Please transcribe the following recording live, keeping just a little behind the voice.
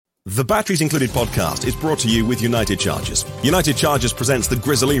The Batteries Included podcast is brought to you with United Chargers. United Chargers presents the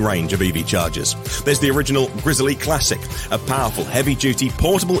Grizzly range of EV chargers. There's the original Grizzly Classic, a powerful, heavy-duty,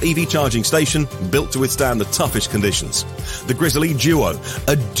 portable EV charging station built to withstand the toughest conditions. The Grizzly Duo,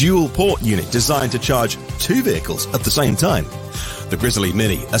 a dual-port unit designed to charge two vehicles at the same time. The Grizzly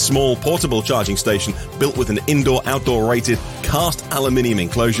Mini, a small, portable charging station built with an indoor-outdoor rated cast aluminium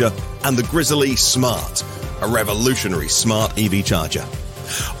enclosure. And the Grizzly Smart, a revolutionary smart EV charger.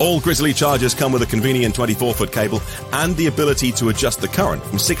 All Grizzly chargers come with a convenient 24-foot cable and the ability to adjust the current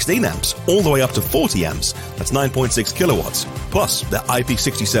from 16 amps all the way up to 40 amps. That's 9.6 kilowatts. Plus, they're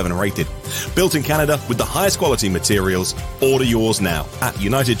IP67 rated. Built in Canada with the highest quality materials. Order yours now at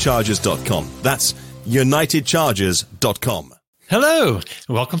unitedchargers.com. That's unitedchargers.com. Hello, and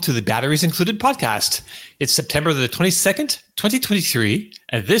welcome to the Batteries Included podcast. It's September the 22nd, 2023,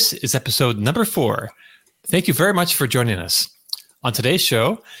 and this is episode number 4. Thank you very much for joining us. On today's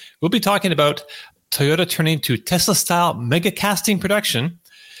show, we'll be talking about Toyota turning to Tesla-style Megacasting production,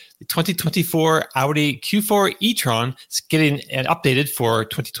 the 2024 Audi Q4 E-Tron is getting updated for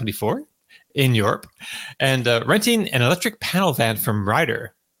 2024 in Europe, and renting an electric panel van from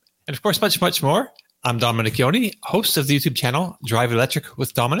Ryder. And of course, much, much more. I'm Domenick, host of the YouTube channel Drive Electric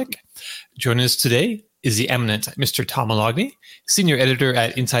with Domenick. Joining us today is the eminent Mr. Tom Moloughney, senior editor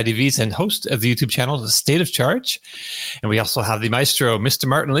at Inside EVs and host of the YouTube channel The State of Charge. And we also have the maestro, Mr.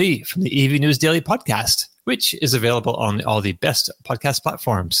 Martin Lee, from the EV News Daily podcast, which is available on all the best podcast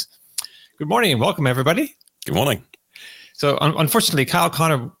platforms. Good morning and welcome, everybody. Good morning. So unfortunately, Kyle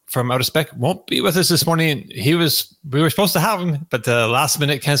Connor from Out of Spec won't be with us this morning. We were supposed to have him, but the last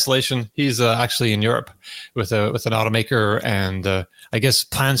minute cancellation. He's actually in Europe with an automaker, and I guess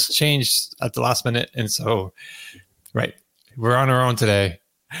plans changed at the last minute, and so right, we're on our own today.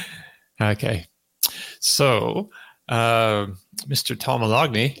 Okay, so Mr. Tom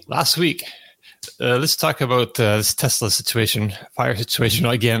Moloughney, last week. Let's talk about this Tesla situation, fire situation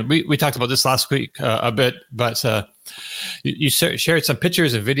again. We talked about this last week a bit, but you shared some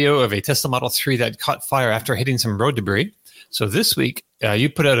pictures and video of a Tesla Model 3 that caught fire after hitting some road debris. So this week, you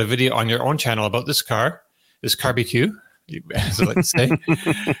put out a video on your own channel about this barbecue, as I like to say,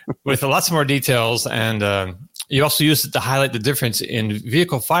 with lots more details. And you also used it to highlight the difference in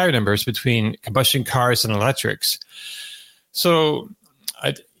vehicle fire numbers between combustion cars and electrics. So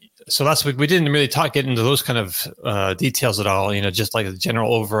last week we didn't really get into those kind of details at all, just like the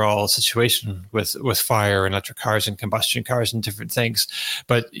general overall situation with fire and electric cars and combustion cars and different things.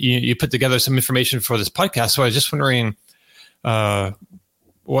 But you put together some information for this podcast. So I was just wondering,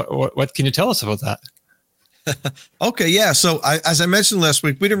 what can you tell us about that? Okay, yeah. So as I mentioned last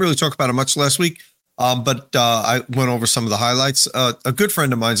week, we didn't really talk about it much last week, but I went over some of the highlights. A good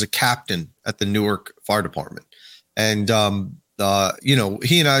friend of mine is a captain at the Newark Fire Department. And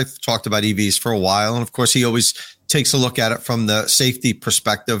he and I have talked about EVs for a while. And of course, he always takes a look at it from the safety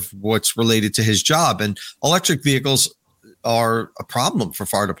perspective, what's related to his job. And electric vehicles are a problem for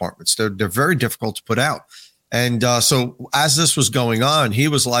fire departments. They're very difficult to put out. And so as this was going on, he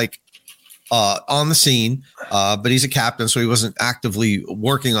was like on the scene, but he's a captain, so he wasn't actively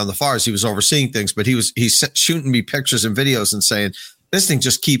working on the fires. He was overseeing things, but he's shooting me pictures and videos and saying, this thing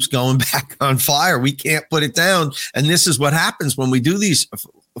just keeps going back on fire. We can't put it down. And this is what happens when we do these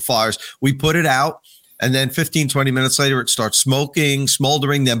fires. We put it out, and then 15, 20 minutes later, it starts smoking,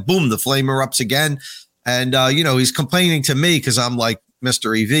 smoldering. Then, boom, the flame erupts again. And, he's complaining to me because I'm like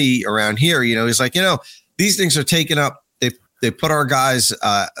Mr. EV around here. He's like, these things are taking up. They put our guys'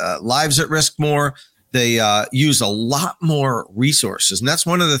 lives at risk more. They use a lot more resources. And that's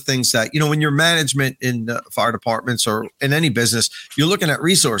one of the things that, when you're management in fire departments or in any business, you're looking at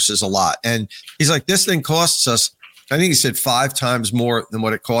resources a lot. And he's like, this thing costs us, I think he said 5 times more than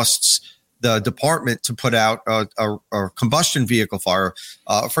what it costs the department to put out a combustion vehicle fire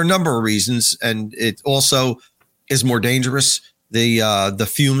for a number of reasons. And it also is more dangerous. The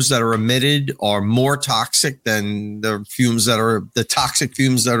fumes that are emitted are more toxic than the toxic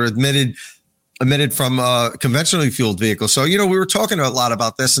fumes that are emitted from conventionally fueled vehicles. So, we were talking a lot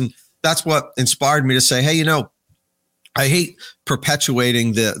about this, and that's what inspired me to say, hey, I hate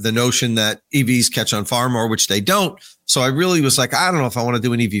perpetuating the notion that EVs catch on fire more, which they don't. So I really was like, I don't know if I want to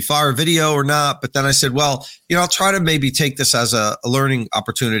do an EV fire video or not. But then I said, well, I'll try to maybe take this as a learning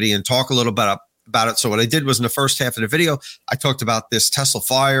opportunity and talk a little bit about it. So what I did was in the first half of the video, I talked about this Tesla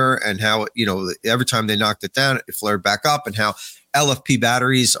fire and how, every time they knocked it down, it flared back up, and how LFP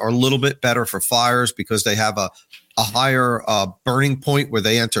batteries are a little bit better for fires because they have a higher burning point where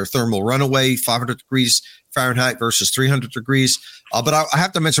they enter thermal runaway, 500 degrees Fahrenheit versus 300 degrees. But I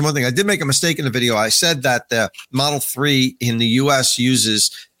have to mention one thing. I did make a mistake in the video. I said that the Model 3 in the U.S.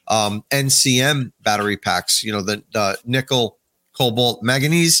 uses NCM battery packs, the nickel, cobalt,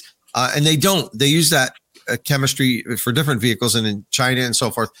 manganese, and they use that chemistry for different vehicles and in China and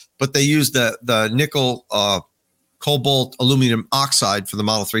so forth, but they use the nickel, cobalt, aluminum oxide for the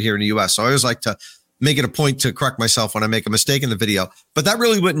Model 3 here in the US. So I always like to make it a point to correct myself when I make a mistake in the video, but that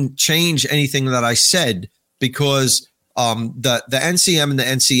really wouldn't change anything that I said, because the NCM and the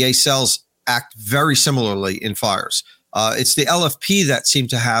NCA cells act very similarly in fires. It's the LFP that seem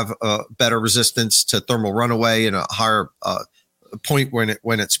to have a better resistance to thermal runaway and a higher point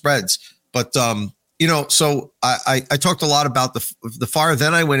when it spreads. But so I talked a lot about the fire.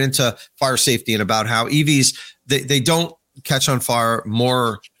 Then I went into fire safety and about how EVs they don't catch on fire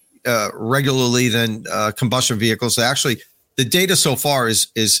more regularly than combustion vehicles. They actually, the data so far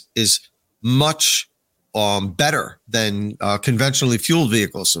is much better than conventionally fueled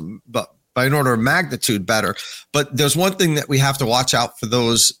vehicles, but by an order of magnitude better. But there's one thing that we have to watch out for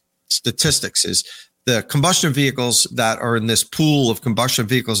those statistics is the combustion vehicles that are in this pool of combustion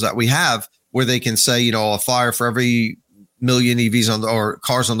vehicles that we have, where they can say, a fire for every million EVs or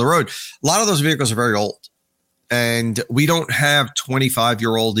cars on the road. A lot of those vehicles are very old. And we don't have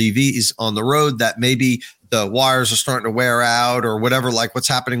 25-year-old EVs on the road that maybe the wires are starting to wear out or whatever, like what's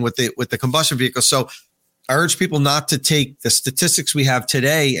happening with the combustion vehicles. So I urge people not to take the statistics we have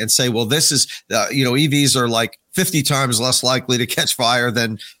today and say, well, this is, EVs are like 50 times less likely to catch fire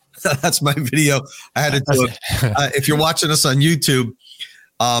than that's my video. I had to do it. If you're watching us on YouTube,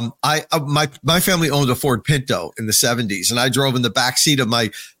 my family owned a Ford Pinto in the 70s, and I drove in the back seat of my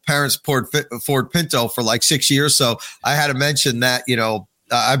parents' Ford Pinto for like 6 years. So I had to mention that,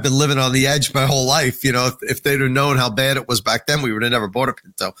 I've been living on the edge my whole life. If they'd have known how bad it was back then, we would have never bought a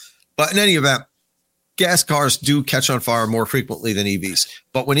Pinto. But in any event, gas cars do catch on fire more frequently than EVs.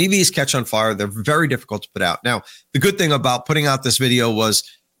 But when EVs catch on fire, they're very difficult to put out. Now, the good thing about putting out this video was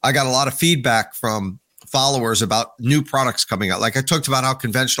I got a lot of feedback from followers about new products coming out. Like I talked about how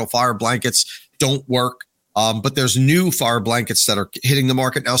conventional fire blankets don't work, but there's new fire blankets that are hitting the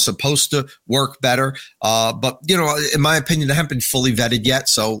market now, supposed to work better. But in my opinion, they haven't been fully vetted yet.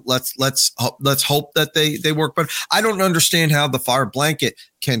 So let's hope that they work better. I don't understand how the fire blanket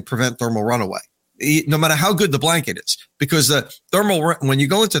can prevent thermal runaway, no matter how good the blanket is, because when you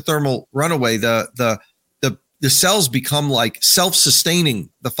go into thermal runaway, the cells become like self-sustaining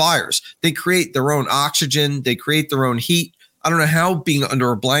the fires. They create their own oxygen. They create their own heat. I don't know how being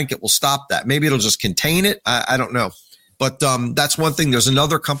under a blanket will stop that. Maybe it'll just contain it. I don't know. But that's one thing. There's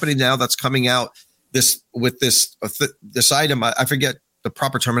another company now that's coming out this item. I forget the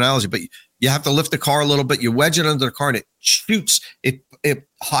proper terminology, but you have to lift the car a little bit. You wedge it under the car and it shoots. It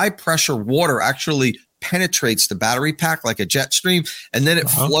high pressure water actually penetrates the battery pack like a jet stream, and then it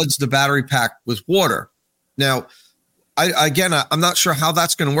floods the battery pack with water. Now, I'm not sure how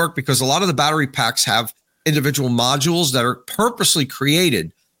that's going to work, because a lot of the battery packs have individual modules that are purposely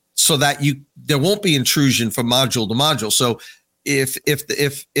created so that there won't be intrusion from module to module. So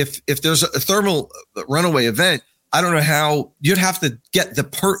if there's a thermal runaway event, I don't know how you'd have to get the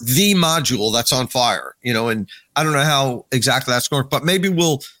module that's on fire, and I don't know how exactly that's going to work, but maybe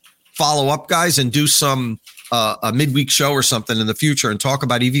we'll follow up, guys, and do some a midweek show or something in the future and talk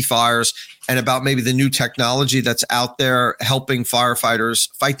about EV fires and about maybe the new technology that's out there helping firefighters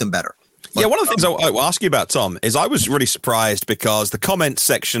fight them better. Yeah, one of the things I will ask you about, Tom, is I was really surprised because the comment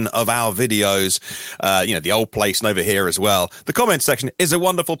section of our videos, the old place and over here as well, the comment section is a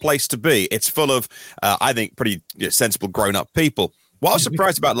wonderful place to be. It's full of, I think, pretty sensible grown-up people. What I was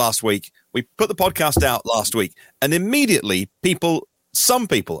surprised about last week, we put the podcast out last week, and immediately some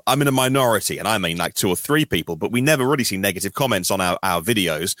people, I'm in a minority, and I mean like 2 or 3 people, but we never really see negative comments on our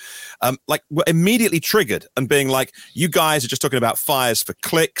videos, were immediately triggered and being like, you guys are just talking about fires for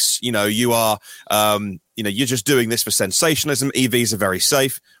clicks. You are, you're just doing this for sensationalism. EVs are very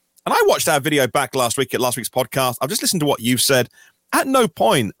safe. And I watched our video back last week at last week's podcast. I've just listened to what you've said. At no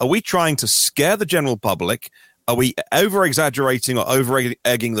point are we trying to scare the general public. Are we over-exaggerating or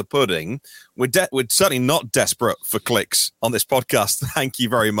over-egging the pudding? We're certainly not desperate for clicks on this podcast. Thank you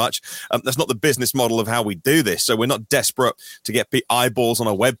very much. That's not the business model of how we do this. So we're not desperate to get eyeballs on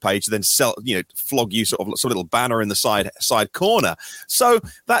a web page, then flog you sort of some little banner in the side corner. So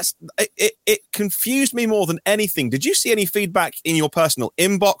that's it. Confused me more than anything. Did you see any feedback in your personal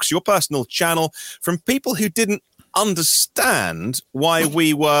inbox, your personal channel, from people who didn't understand why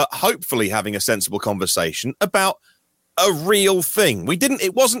we were hopefully having a sensible conversation about a real thing?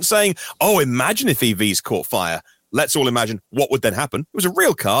 It wasn't saying, imagine if EVs caught fire. Let's all imagine what would then happen. It was a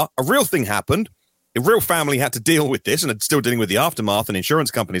real car, a real thing happened. A real family had to deal with this and are still dealing with the aftermath, and insurance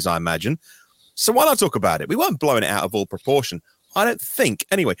companies, I imagine. So why not talk about it? We weren't blowing it out of all proportion. I don't think.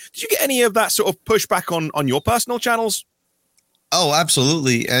 Anyway, did you get any of that sort of pushback on your personal channels? Oh,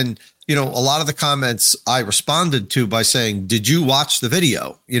 absolutely. And, a lot of the comments I responded to by saying, did you watch the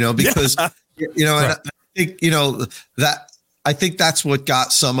video? Because, right. And I think, I think that's what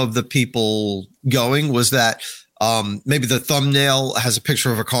got some of the people going was that maybe the thumbnail has a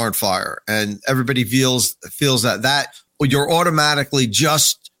picture of a car on fire and everybody feels that you're automatically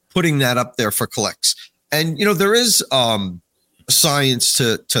just putting that up there for clicks. And, there is science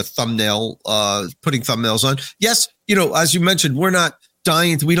to thumbnail, putting thumbnails on. Yes, as you mentioned,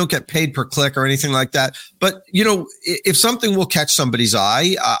 we don't get paid per click or anything like that. But, if something will catch somebody's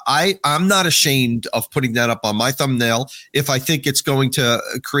eye, I'm not ashamed of putting that up on my thumbnail if I think it's going to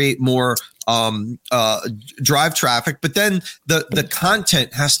create more drive traffic. But then the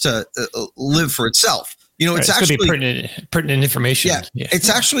content has to live for itself. It's actually pertinent information. Yeah, it's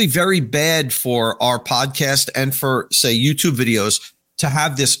actually very bad for our podcast and for, say, YouTube videos to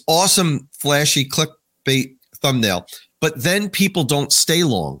have this awesome, flashy clickbait thumbnail, but then people don't stay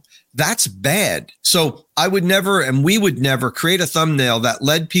long. That's bad. So I would never, and we would never create a thumbnail that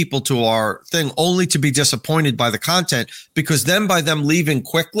led people to our thing only to be disappointed by the content, because then by them leaving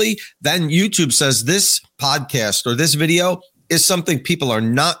quickly, then YouTube says this podcast or this video is something people are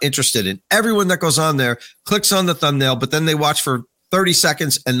not interested in. Everyone that goes on there clicks on the thumbnail, but then they watch for 30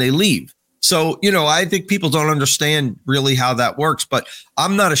 seconds and they leave. So, I think people don't understand really how that works, but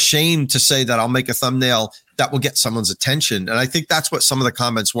I'm not ashamed to say that I'll make a thumbnail that will get someone's attention. And I think that's what some of the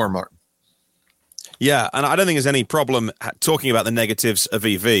comments were, Martin. Yeah, and I don't think there's any problem talking about the negatives of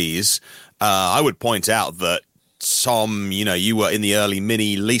EVs. I would point out that Tom, you were in the early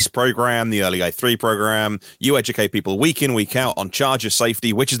mini lease program, the early i3 program. You educate people week in, week out on charger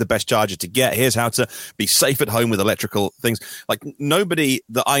safety, which is the best charger to get. Here's how to be safe at home with electrical things. Like, nobody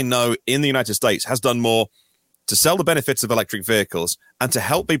that I know in the United States has done more to sell the benefits of electric vehicles and to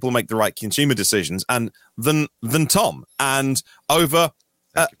help people make the right consumer decisions than Tom, and over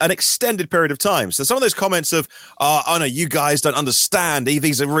an extended period of time. So some of those comments of, oh no, you guys don't understand,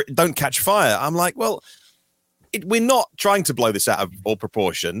 EVs don't catch fire. I'm like, well, we're not trying to blow this out of all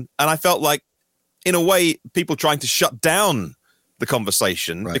proportion. And I felt like, in a way, people trying to shut down the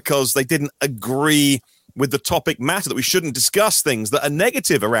conversation because they didn't agree with the topic matter, that we shouldn't discuss things that are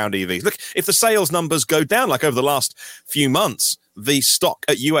negative around EVs. Look, if the sales numbers go down, like over the last few months, the stock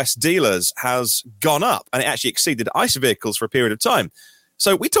at US dealers has gone up and it actually exceeded ICE vehicles for a period of time.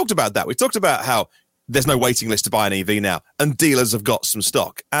 So we talked about that. We talked about how there's no waiting list to buy an EV now and dealers have got some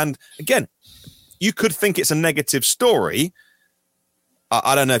stock. And again, you could think it's a negative story.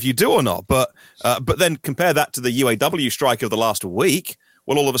 I don't know if you do or not, but then compare that to the UAW strike of the last week.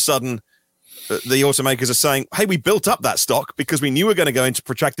 Well, all of a sudden, the automakers are saying, hey, we built up that stock because we knew we were going to go into a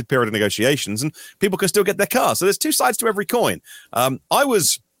protracted period of negotiations and people can still get their cars. So there's two sides to every coin. I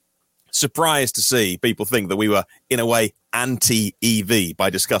was surprised to see people think that we were, in a way, anti-EV by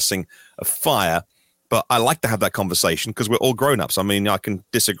discussing a fire. But I like to have that conversation because we're all grown-ups. I mean, I can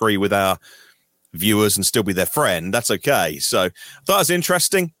disagree with our viewers and still be their friend. That's okay. So that was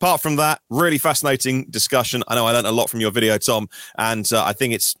interesting. Apart from that, really fascinating discussion. I know I learned a lot from your video, Tom, and I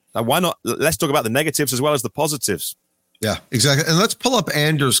think it's why not? Let's talk about the negatives as well as the positives. Yeah, exactly. And let's pull up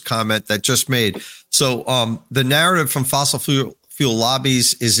Anders' comment that just made. So the narrative from fossil fuel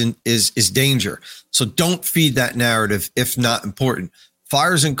lobbies is danger. So don't feed that narrative if not important.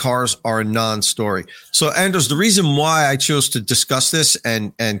 Fires in cars are a non-story. So, Anders, the reason why I chose to discuss this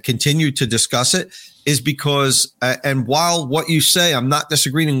and continue to discuss it is because, and while what you say, I'm not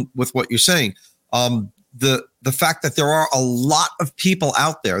disagreeing with what you're saying, the fact that there are a lot of people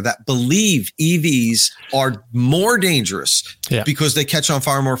out there that believe EVs are more dangerous because they catch on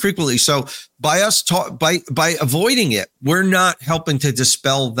fire more frequently. So, by us by avoiding it, we're not helping to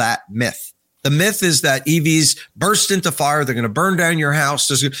dispel that myth. The myth is that EVs burst into fire. They're going to burn down your house.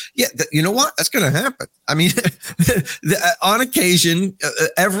 You know what? That's going to happen. I mean, on occasion,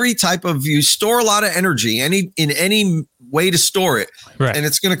 every type of, you store a lot of energy, in any way to store it, and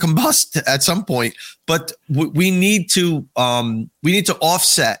it's going to combust at some point. But we need to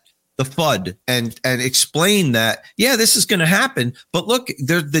offset the FUD and explain that, this is going to happen. But look,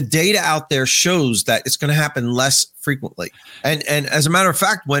 the data out there shows that it's going to happen less frequently. And as a matter of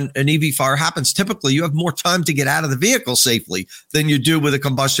fact, when an EV fire happens, typically you have more time to get out of the vehicle safely than you do with a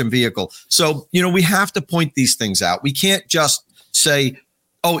combustion vehicle. So, we have to point these things out. We can't just say,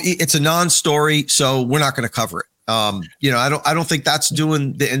 oh, it's a non-story, so we're not going to cover it. I don't think that's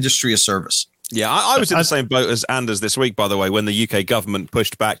doing the industry a service. Yeah, I was in the same boat as Anders this week, by the way, when the UK government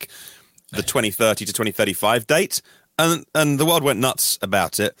pushed back the 2030 to 2035 date. And the world went nuts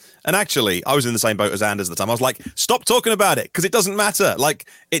about it. And actually, I was in the same boat as Anders at the time. I was like, stop talking about it, because it doesn't matter. Like,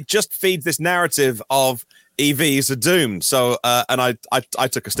 it just feeds this narrative of EVs are doomed. So, and I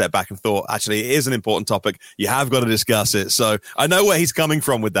took a step back and thought, actually, it is an important topic. You have got to discuss it. So I know where he's coming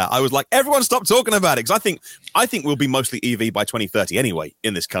from with that. I was like, everyone stop talking about it, because I think we'll be mostly EV by 2030 anyway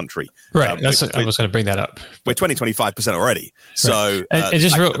in this country. Right. I was going to bring that up. We're 25% already. So, right. And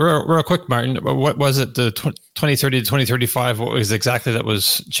just real quick, Martin, what was it? The 2030 to 2035? What was exactly that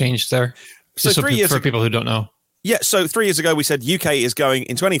was changed there? Just so 3 years for people who don't know. Yeah, so 3 years ago, we said UK is going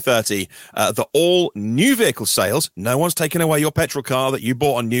in 2030, the all new vehicle sales. No one's taking away your petrol car that you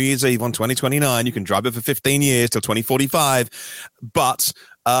bought on New Year's Eve on 2029. You can drive it for 15 years till 2045. But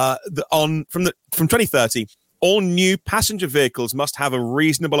from 2030, all new passenger vehicles must have a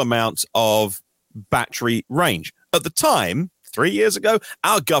reasonable amount of battery range. At the time, 3 years ago,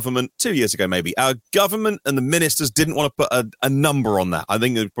 our government, 2 years ago maybe, our government and the ministers didn't want to put a number on that. I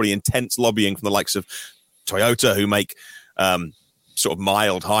think there was pretty intense lobbying from the likes of Toyota, who make sort of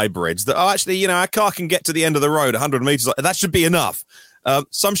mild hybrids that, actually, our car can get to the end of the road 100 meters. That should be enough.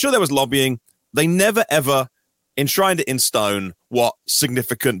 So I'm sure there was lobbying. They never, ever enshrined it in stone what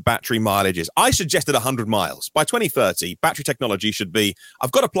significant battery mileage is. I suggested 100 miles. By 2030, battery technology should be,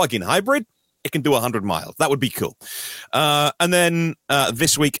 I've got a plug-in hybrid. It can do 100 miles. That would be cool. And then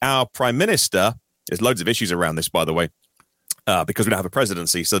this week, our prime minister, there's loads of issues around this, by the way, because we don't have a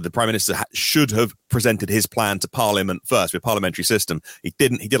presidency. So the prime minister should have presented his plan to parliament first with parliamentary system. He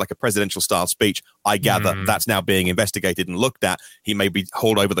didn't. He did like a presidential style speech. I gather that's now being investigated and looked at. He may be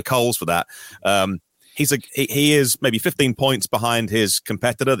hauled over the coals for that. He is maybe 15 points behind his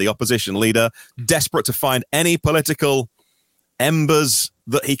competitor, the opposition leader, desperate to find any political embers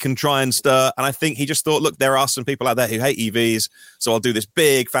that he can try and stir. And I think he just thought, look, there are some people out there who hate EVs, so I'll do this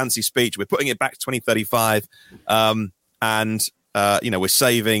big fancy speech. We're putting it back to 2035. And we're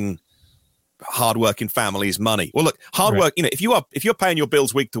saving hardworking families money. Well, look, hard work. If you're paying your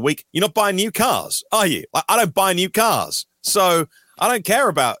bills week to week, you're not buying new cars, are you? Like, I don't buy new cars, so I don't care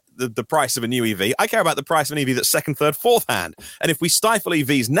about the price of a new EV. I care about the price of an EV that's second, third, fourth hand. And if we stifle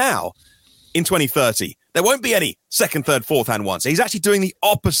EVs now, in 2030, there won't be any second, third, fourth hand ones. So he's actually doing the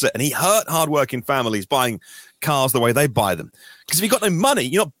opposite, and he hurt hardworking families buying cars the way they buy them. Because if you've got no money,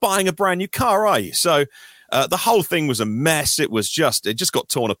 you're not buying a brand new car, are you? So. The whole thing was a mess. It just got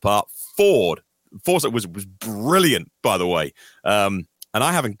torn apart. Ford was brilliant, by the way. And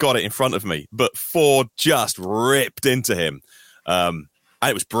I haven't got it in front of me, but Ford just ripped into him. And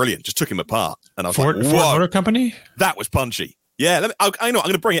it was brilliant. Just took him apart. And I was Ford Motor Company? That was punchy. Yeah, I know. I'm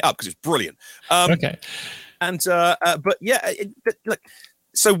going to bring it up because it's brilliant. Okay. And but yeah, look.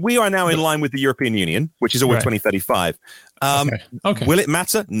 So we are now in line with the European Union, which is always 2035. Okay. Will it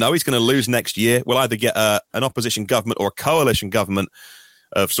matter? No, he's going to lose next year. We'll either get an opposition government or a coalition government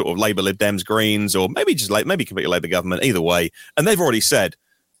of sort of Labour, Lib Dems, Greens, or maybe completely Labour government, either way. And they've already said,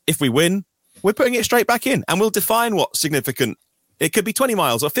 if we win, we're putting it straight back in. And we'll define what significant, it could be 20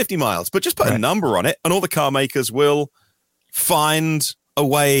 miles or 50 miles, but just put a number on it and all the car makers will find a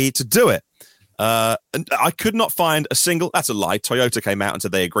way to do it. And I could not find a single, that's a lie. Toyota came out and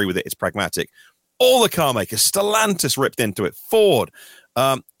said they agree with it. It's pragmatic. All the car makers, Stellantis ripped into it. Ford,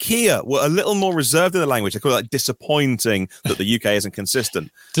 Kia were a little more reserved in the language. They call it disappointing that the UK isn't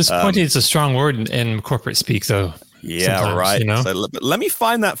consistent. Disappointing is a strong word in corporate speak, though. Yeah, right. So let me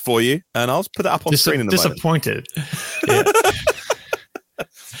find that for you, and I'll put it up on screen in the disappointed. Yeah.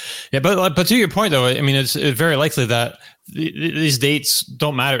 Yeah, but to your point, though, I mean, it's very likely that these dates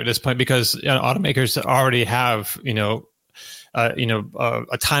don't matter at this point because automakers already have, a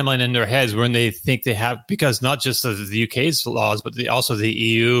timeline in their heads when they think they have, because not just of the UK's laws, but also the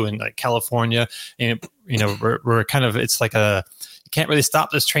EU and like California, and we're kind of, it's like you can't really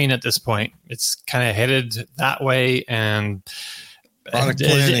stop this train at this point. It's kind of headed that way, and with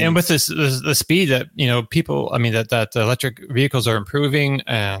the speed that people, I mean that electric vehicles are improving,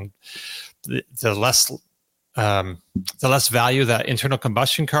 and the less value that internal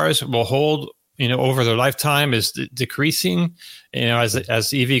combustion cars will hold over their lifetime is decreasing, as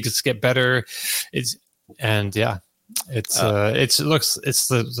EVs get better. It's kind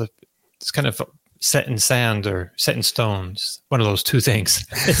of set in sand or set in stones. One of those two things.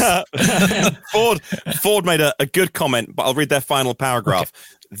 Ford made a good comment, but I'll read their final paragraph.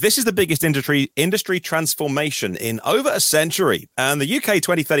 Okay. This is the biggest industry transformation in over a century, and the UK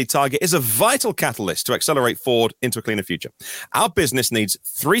 2030 target is a vital catalyst to accelerate Ford into a cleaner future. Our business needs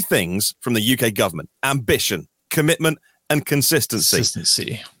three things from the UK government: ambition, commitment, and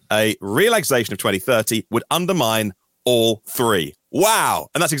consistency. A relaxation of 2030 would undermine all three. Wow.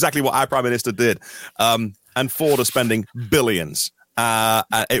 And that's exactly what our Prime Minister did. and Ford are spending billions.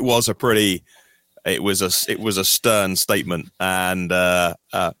 It was a stern statement, and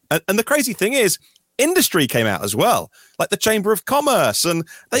the crazy thing is, industry came out as well, like the Chamber of Commerce, and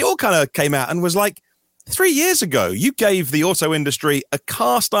they all kind of came out and was like, 3 years ago, you gave the auto industry a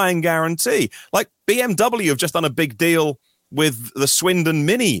cast iron guarantee. Like BMW have just done a big deal with the Swindon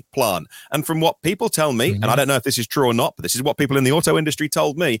Mini plant. And from what people tell me, and I don't know if this is true or not, but this is what people in the auto industry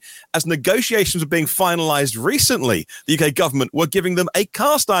told me, as negotiations were being finalized recently, the UK government were giving them a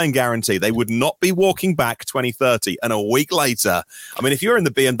cast iron guarantee. They would not be walking back 2030. And a week later, I mean, if you're in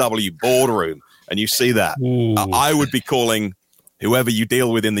the BMW boardroom and you see that, I would be calling whoever you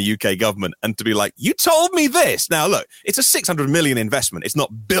deal with in the UK government and to be like, you told me this. Now, look, it's a 600 million investment. It's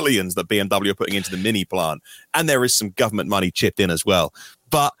not billions that BMW are putting into the Mini plant. And there is some government money chipped in as well.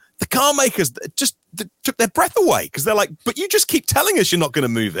 But the car makers just took their breath away because they're like, but you just keep telling us you're not going to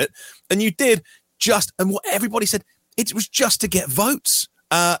move it. And you did and what everybody said, it was just to get votes.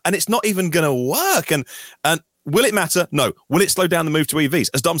 And it's not even going to work. And will it matter? No. Will it slow down the move to EVs?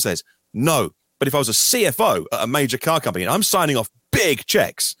 As Dom says, no. But if I was a CFO at a major car company and I'm signing off big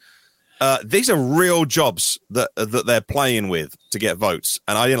checks, these are real jobs that they're playing with to get votes.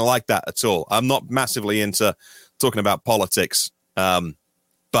 And I didn't like that at all. I'm not massively into talking about politics,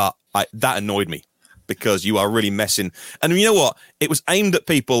 but that annoyed me because you are really messing. And you know what? It was aimed at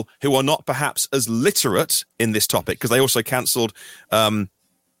people who are not perhaps as literate in this topic because they also cancelled, they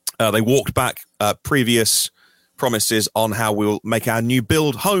walked back previous promises on how we'll make our new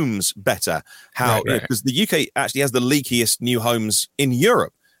build homes better. Because the UK actually has the leakiest new homes in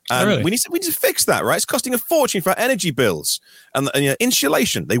Europe. And we need to fix that, right? It's costing a fortune for our energy bills and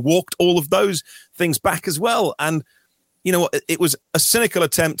insulation. They walked all of those things back as well. And you know what? It was a cynical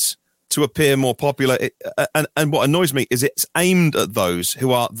attempt to appear more popular. And what annoys me is it's aimed at those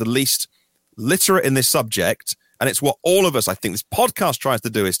who are the least literate in this subject. And it's what all of us, I think this podcast tries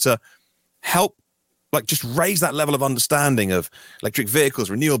to do, is to help just raise that level of understanding of electric vehicles,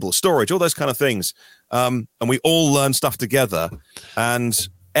 renewable storage, all those kind of things. And we all learn stuff together. And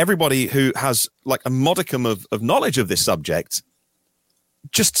everybody who has a modicum of knowledge of this subject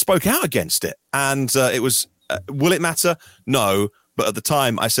just spoke out against it. And it was, will it matter? No. But at the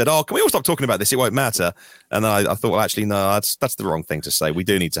time I said, can we all stop talking about this? It won't matter. And then I thought, well, actually, no, that's the wrong thing to say. We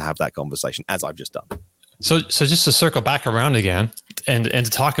do need to have that conversation, as I've just done. So just to circle back around again and to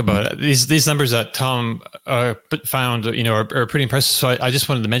talk about it, these numbers that Tom found, are pretty impressive. So I just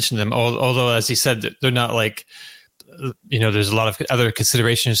wanted to mention them, although, as he said, they're not there's a lot of other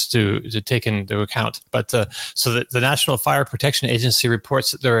considerations to take into account. But so the National Fire Protection Agency reports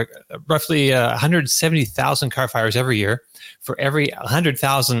that there are roughly 170,000 car fires every year. For every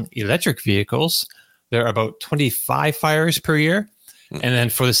 100,000 electric vehicles, there are about 25 fires per year. And then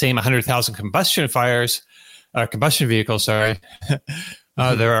for the same 100,000 combustion vehicles, there are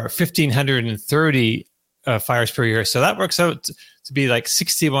 1,530 fires per year. So that works out to be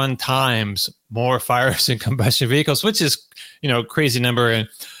 61 times more fires in combustion vehicles, which is, crazy number.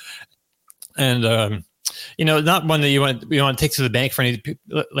 And not one that you want to take to the bank for any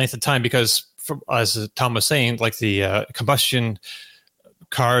length of time, because as Tom was saying, the combustion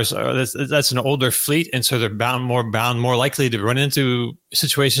cars that's an older fleet, and so they're more likely to run into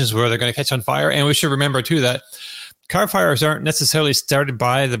situations where they're going to catch on fire. And we should remember too that car fires aren't necessarily started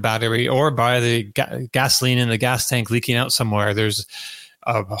by the battery or by the gasoline in the gas tank leaking out somewhere. There's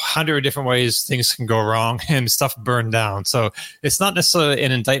 100 different ways things can go wrong and stuff burn down. So it's not necessarily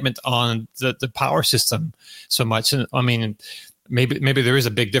an indictment on the power system so much. And I mean, maybe there is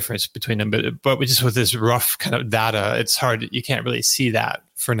a big difference between them, but just with this rough kind of data, it's hard. You can't really see that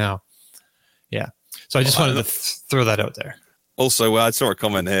for now. Yeah. So I just wanted to throw that out there. Also, I saw a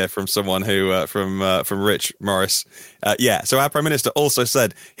comment here from someone who from Rich Morris. So our Prime Minister also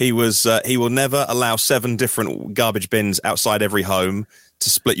said he will never allow 7 different garbage bins outside every home to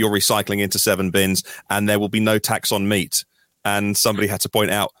split your recycling into 7 bins, and there will be no tax on meat. And somebody had to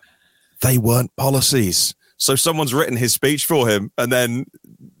point out they weren't policies. So someone's written his speech for him, and then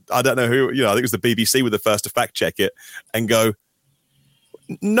I don't know who, I think it was the BBC were the first to fact check it and go,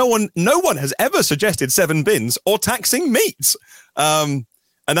 no one has ever suggested 7 bins or taxing meat. And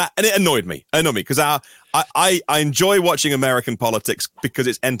it annoyed me because I enjoy watching American politics because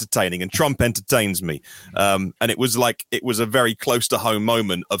it's entertaining, and Trump entertains me. And it was a very close to home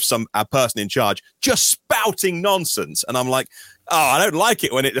moment of a person in charge just spouting nonsense. And I'm like, I don't like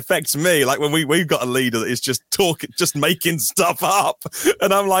it when it affects me. Like when we've got a leader that is just making stuff up.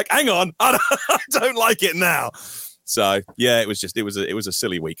 And I'm like, hang on, I don't like it now. So yeah, it was a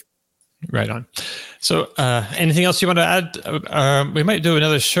silly week. Right on. So, anything else you want to add? We might do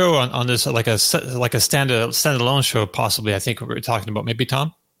another show on this, like a standalone show, possibly. I think we were talking about, maybe,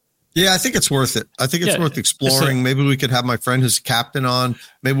 Tom. Yeah, I think it's worth it. I think it's worth exploring. Maybe we could have my friend who's a captain on.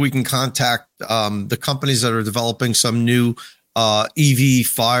 Maybe we can contact the companies that are developing some new EV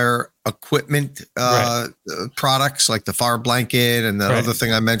fire equipment products, like the fire blanket and the other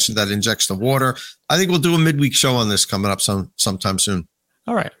thing I mentioned that injects the water. I think we'll do a midweek show on this coming up sometime soon.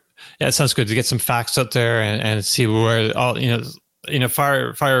 All right. Yeah, it sounds good to get some facts out there and see where all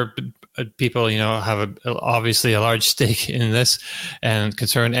fire people have obviously a large stake in this and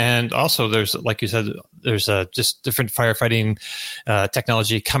concern, and also there's, like you said, there's just different firefighting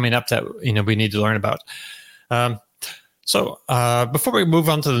technology coming up that we need to learn about. So before we move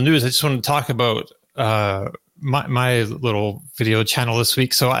on to the news, I just want to talk about my little video channel this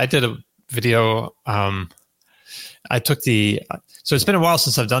week. So I did a video. I took so it's been a while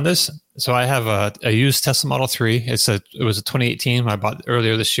since I've done this. So I have a used Tesla Model 3. It was a 2018 I bought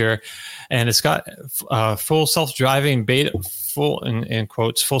earlier this year, and it's got full self-driving beta, full in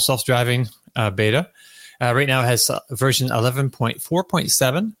quotes, full self-driving beta. Right now it has version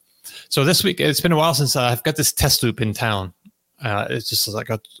 11.4.7. So this week, it's been a while since I've got this test loop in town. It's just like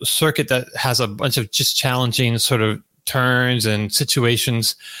a circuit that has a bunch of just challenging sort of turns and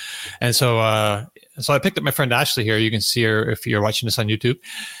situations. And so I picked up my friend Ashley here. You can see her if you're watching this on YouTube.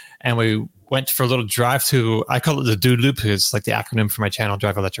 And we went for a little drive to, I call it the Dude Loop. It's like the acronym for my channel,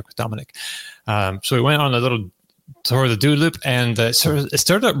 Drive Electric with Domenick. So we went on a little tour of the Dude Loop, and it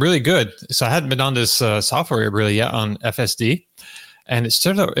started up really good. So I hadn't been on this software really yet on FSD. And it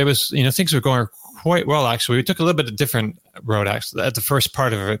started out, it was, things were going quite well, actually. We took a little bit of a different road, actually, at the first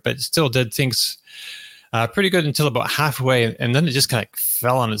part of it, but it still did things pretty good until about halfway. And then it just kind of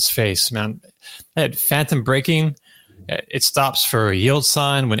fell on its face, man. It had phantom braking. It stops for a yield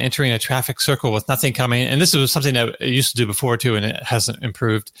sign when entering a traffic circle with nothing coming. And this was something that it used to do before, too, and it hasn't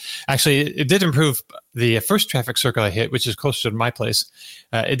improved. Actually, it did improve the first traffic circle I hit, which is closer to my place.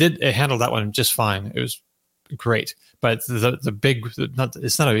 It handled that one just fine. It was great. But the big,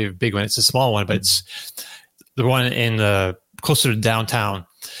 it's not a big one, it's a small one, but it's the one in closer to downtown.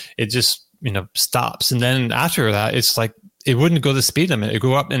 It just, stops. And then after that, it's like, it wouldn't go the speed limit. It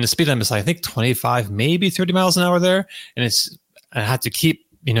go up, and the speed limit is, I think, 25, maybe 30 miles an hour there. And I had to keep,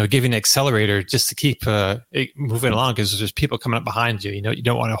 giving the accelerator just to keep it moving along, because there's people coming up behind you. You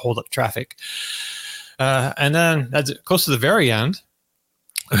don't want to hold up traffic. And then close to the very end,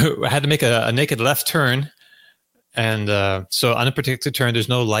 I had to make a naked left turn. And so on a particular turn, there's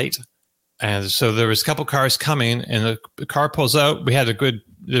no light. And so there was a couple cars coming, and the car pulls out.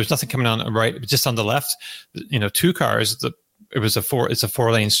 There's nothing coming on the right, but just on the left, two cars. It's a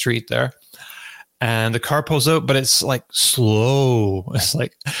 4-lane street there. And the car pulls out, but it's like slow. It's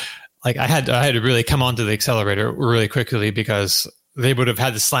like I had to really come onto the accelerator really quickly, because they would have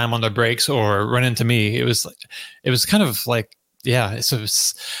had to slam on their brakes or run into me. It was kind of like, yeah,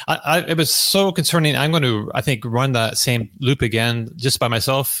 it was so concerning. I'm going to, I think, run that same loop again just by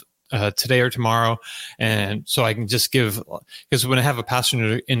myself today or tomorrow. And so I can just because when I have a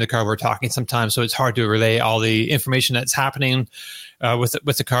passenger in the car, we're talking sometimes, so it's hard to relay all the information that's happening with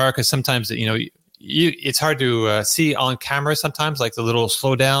the car, because sometimes, it's hard to see on camera sometimes, like the little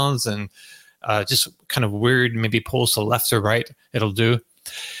slowdowns and just kind of weird, maybe pulls to the left or right, it'll do.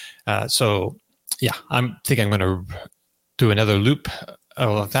 So yeah, I'm going to do another loop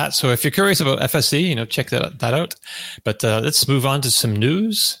of that. So if you're curious about FSD, check that out. But let's move on to some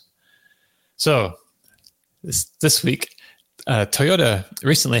news. So this week, Toyota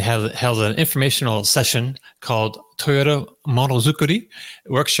recently held an informational session called Toyota Monozukuri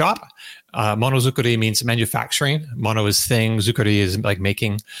Workshop. Monozukuri means manufacturing. Mono is thing. Zukuri is like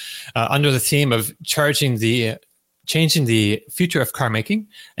making. Under the theme of changing the future of car making,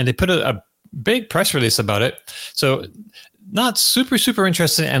 and they put a big press release about it. So not super, super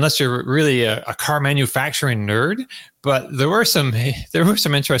interesting unless you're really a car manufacturing nerd, but there were some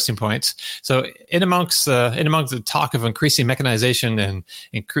interesting points. So in amongst the talk of increasing mechanization and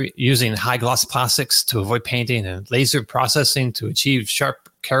using high gloss plastics to avoid painting and laser processing to achieve sharp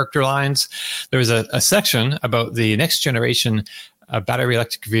character lines, there was a section about the next generation battery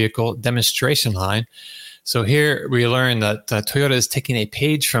electric vehicle demonstration line. So here we learn that Toyota is taking a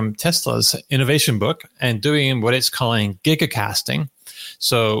page from Tesla's innovation book and doing what it's calling gigacasting.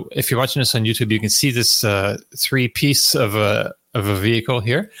 So if you're watching this on YouTube, you can see this three-piece of a vehicle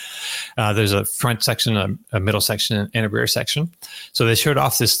here. There's a front section, a middle section, and a rear section. So they showed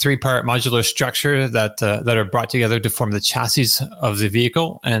off this three-part modular structure that are brought together to form the chassis of the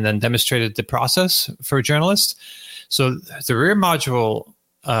vehicle, and then demonstrated the process for journalists. So the rear module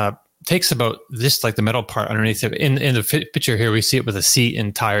takes about this, like the metal part underneath it. In the picture here, we see it with a seat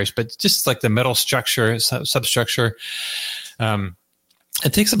and tires, but just like the metal structure, substructure,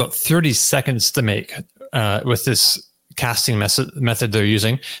 it takes about 30 seconds to make with this casting method they're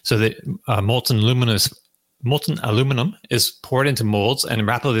using. So the molten aluminum is poured into molds and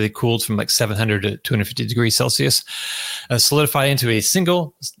rapidly cooled from like 700 to 250 degrees Celsius, solidify into a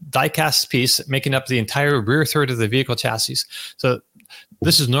single die-cast piece, making up the entire rear third of the vehicle chassis. So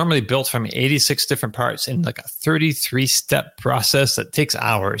this is normally built from 86 different parts in like a 33-step process that takes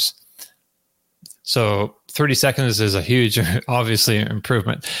hours. So 30 seconds is a huge, obviously,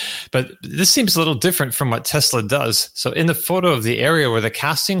 improvement. But this seems a little different from what Tesla does. So in the photo of the area where the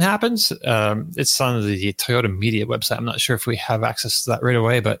casting happens, it's on the Toyota Media website. I'm not sure if we have access to that right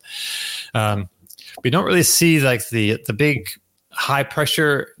away, but we don't really see like the big high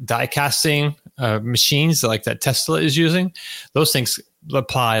pressure die casting machines like that Tesla is using. Those things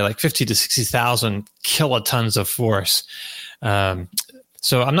apply like 50 to 60,000 kilotons of force.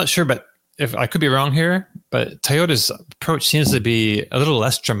 So I'm not sure, but if I could be wrong here, but Toyota's approach seems to be a little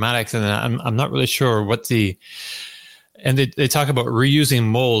less dramatic than that. I'm not really sure what and they talk about reusing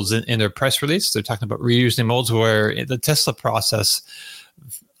molds in their press release. They're talking about reusing molds, where the Tesla process,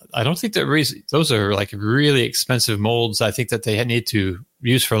 I don't think that those are like really expensive molds. I think that they need to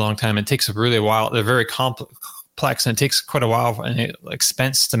use for a long time. It takes a really while. They're very complex and it takes quite a while and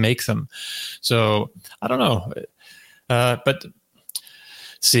expense to make them. So I don't know. But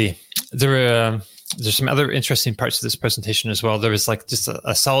see, there's some other interesting parts of this presentation as well. There was like just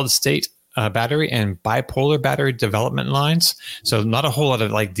a solid state battery and bipolar battery development lines. So not a whole lot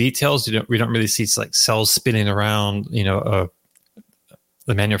of like details. We don't really see like cells spinning around, the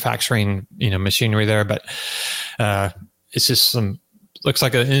manufacturing, machinery there, but it's just looks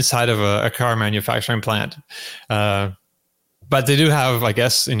like an inside of a car manufacturing plant. But they do have, I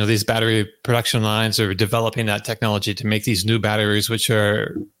guess, these battery production lines are developing that technology to make these new batteries, which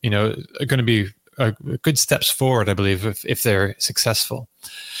are, are going to be good steps forward, I believe, if they're successful.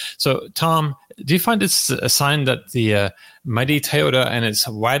 So, Tom, do you find it's a sign that the mighty Toyota and its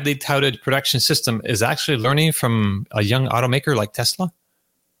widely touted production system is actually learning from a young automaker like Tesla?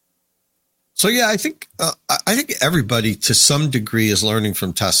 So, yeah, I think everybody to some degree is learning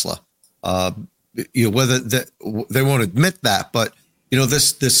from Tesla. Whether they won't admit that, but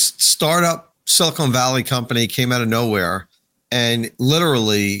this startup Silicon Valley company came out of nowhere and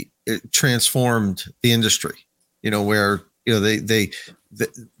literally it transformed the industry. Where they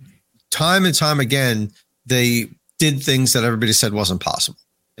time and time again they did things that everybody said wasn't possible.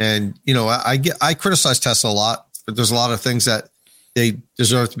 And I criticize Tesla a lot, but there's a lot of things that they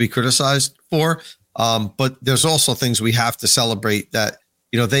deserve to be criticized for. But there's also things we have to celebrate that.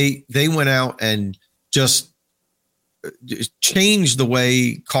 They went out and just changed the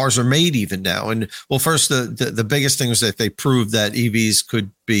way cars are made even now. And well, first, the biggest thing was that they proved that EVs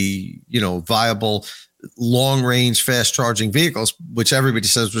could be, viable, long range, fast charging vehicles, which everybody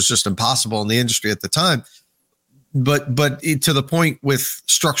says was just impossible in the industry at the time. But to the point with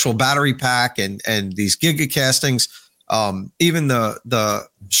structural battery pack and these giga castings, even the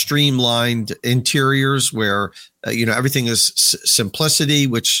streamlined interiors where, everything is simplicity,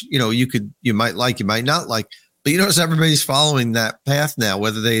 which, you might like, you might not like, but as everybody's following that path now,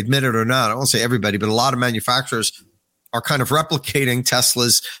 whether they admit it or not. I won't say everybody, but a lot of manufacturers are kind of replicating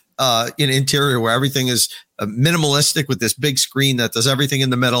Tesla's interior where everything is minimalistic with this big screen that does everything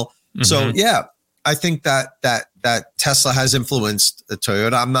in the middle. Mm-hmm. So yeah, I think that Tesla has influenced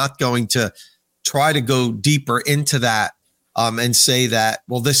Toyota. I'm not going to try to go deeper into that and say that,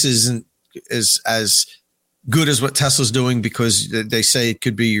 well, this isn't as good as what Tesla's doing because they say it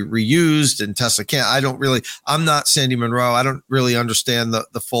could be reused and Tesla can't. I'm not Sandy Monroe. I don't really understand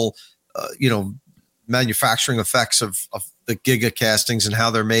the full, manufacturing effects of the giga castings and how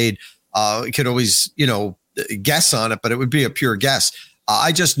they're made. You could always, guess on it, but it would be a pure guess.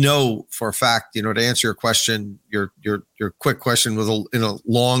 I just know for a fact, to answer your question, your quick question with a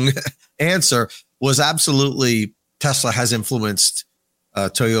long answer was absolutely Tesla has influenced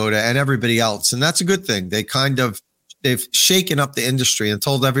Toyota and everybody else. And that's a good thing. They've shaken up the industry and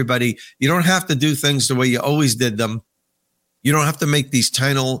told everybody, you don't have to do things the way you always did them. You don't have to make these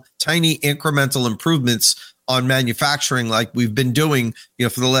tiny incremental improvements on manufacturing like we've been doing,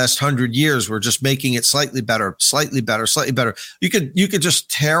 for the last 100 years. We're just making it slightly better. You could just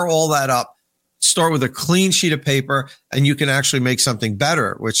tear all that up, start with a clean sheet of paper, and you can actually make something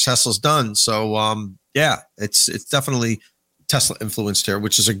better, which Tesla's done. So, it's definitely Tesla influenced here,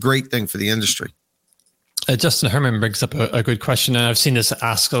 which is a great thing for the industry. Justin Herman brings up a good question, and I've seen this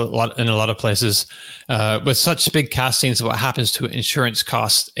asked a lot in a lot of places. With such big castings, what happens to insurance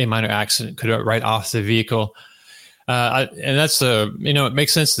costs? A minor accident could write off the vehicle, and that's it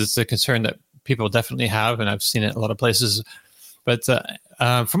makes sense. It's a concern that people definitely have, and I've seen it in a lot of places. But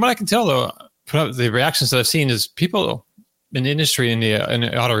from what I can tell, though, from the reactions that I've seen is people in the industry, in the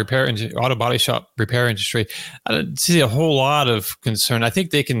auto body shop repair industry, I don't see a whole lot of concern. I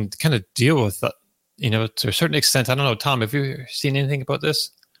think they can kind of deal with that. To a certain extent. I don't know, Tom, have you seen anything about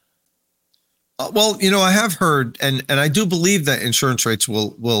this? Well, I have heard, and I do believe that insurance rates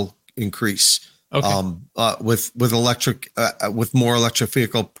will increase with electric, with more electric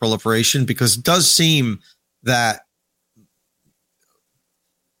vehicle proliferation, because it does seem that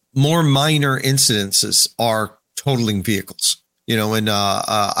more minor incidences are totaling vehicles.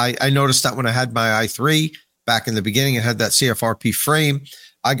 I noticed that when I had my i3 back in the beginning, it had that CFRP frame.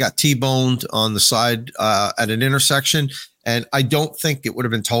 I got T-boned on the side at an intersection, and I don't think it would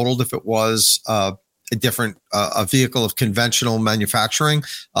have been totaled if it was a different vehicle of conventional manufacturing.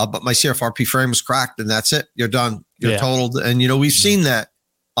 But my CFRP frame was cracked, and that's it. You're done. You're totaled. And we've seen that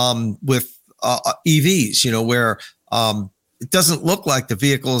with EVs. Where it doesn't look like the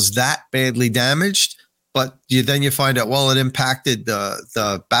vehicle is that badly damaged, but then you find out, well, it impacted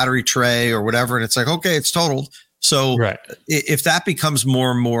the battery tray or whatever, and it's like, okay, it's totaled. So if that becomes more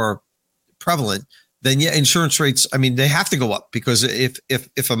and more prevalent, then insurance rates, they have to go up, because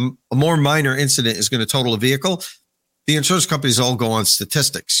if a more minor incident is going to total a vehicle, the insurance companies all go on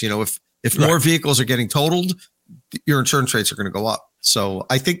statistics. If more vehicles are getting totaled, your insurance rates are going to go up. So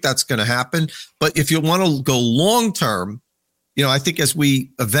I think that's going to happen. But if you want to go long term, I think as we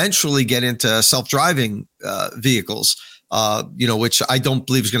eventually get into self-driving vehicles, which I don't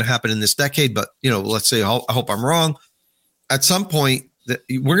believe is going to happen in this decade, but, let's say, I hope I'm wrong. At some point,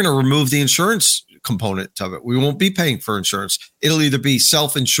 we're going to remove the insurance component of it. We won't be paying for insurance. It'll either be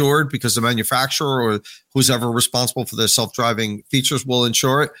self-insured because the manufacturer or who's ever responsible for the self-driving features will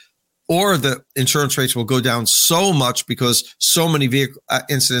insure it, or the insurance rates will go down so much because so many vehicle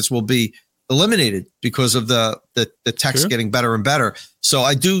incidents will be eliminated because of the tech's getting better and better. So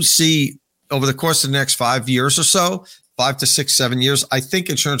I do see over the course of the next 5 years or so, 5 to 6, 7 years, I think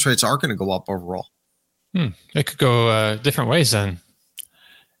insurance rates are going to go up overall. It could go different ways then.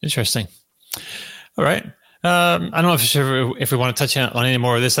 Interesting. All right. I don't know if we want to touch on any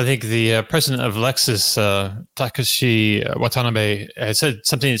more of this. I think the president of Lexus, Takashi Watanabe, had said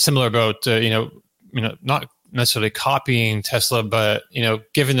something similar about not necessarily copying Tesla, but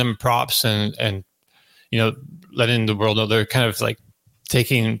giving them props and letting the world know they're kind of like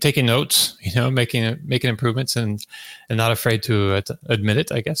taking notes, making improvements and not afraid to admit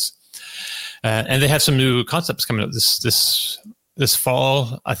it, I guess. And they have some new concepts coming up this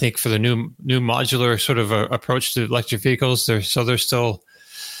fall, I think, for the new modular sort of approach to electric vehicles. They're still,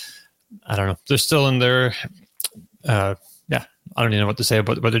 I don't know, they're still in their, I don't even know what to say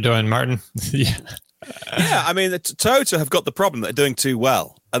about what they're doing, Martin. Yeah, Toyota have got the problem that they're doing too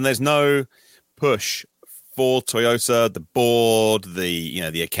well, and there's no push for Toyota, the board,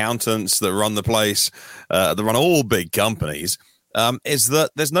 the accountants that run the place, that run all big companies, is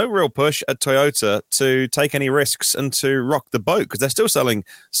that there's no real push at Toyota to take any risks and to rock the boat, because they're still selling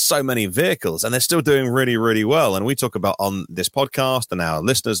so many vehicles and they're still doing really, really well. And we talk about on this podcast, and our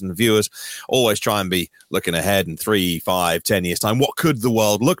listeners and viewers always try and be looking ahead in 3, 5, 10 years time. What could the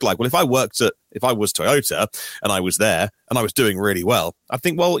world look like? Well, if I was Toyota and I was there and I was doing really well, I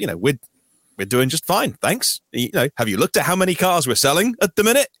think, well, we're doing just fine, thanks. Have you looked at how many cars we're selling at the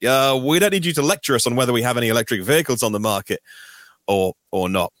minute? We don't need you to lecture us on whether we have any electric vehicles on the market or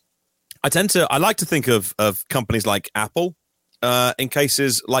not. I like to think of companies like Apple in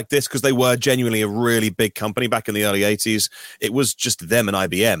cases like this, because they were genuinely a really big company back in the early 80s. It was just them and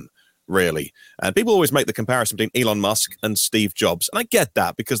IBM, really. And people always make the comparison between Elon Musk and Steve Jobs. And I get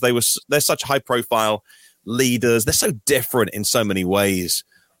that, because they're such high profile leaders. They're so different in so many ways,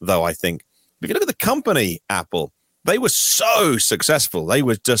 though, I think. If you look at the company, Apple, they were so successful. They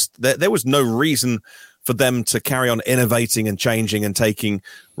were just, there was no reason for them to carry on innovating and changing and taking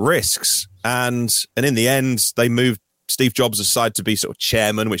risks. And in the end, they moved Steve Jobs aside to be sort of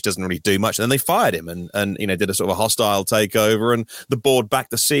chairman, which doesn't really do much. And then they fired him and did a sort of a hostile takeover, and the board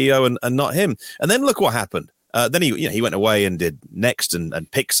backed the CEO and not him. And then look what happened. Then he went away and did NACS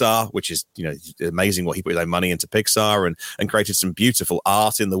and Pixar, which is amazing what he put his own money into Pixar and created some beautiful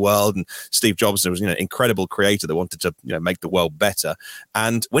art in the world. And Steve Jobs was an incredible creator that wanted to make the world better.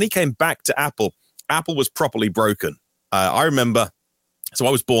 And when he came back to Apple was properly broken. I remember, so I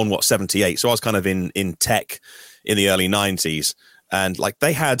was born 78, so I was kind of in tech in the early 90s, and like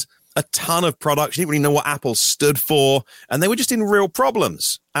they had a ton of products. You didn't really know what Apple stood for, and they were just in real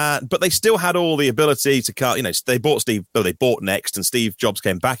problems. But they still had all the ability to cut. They bought NACS, and Steve Jobs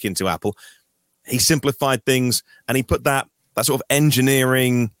came back into Apple. He simplified things, and he put that sort of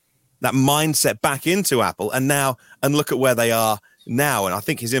engineering, that mindset back into Apple, and look at where they are now. And I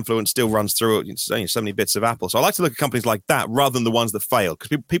think his influence still runs through so many bits of Apple. So I like to look at companies like that rather than the ones that failed,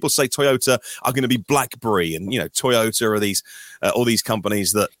 because people say Toyota are going to be BlackBerry, and Toyota are these all these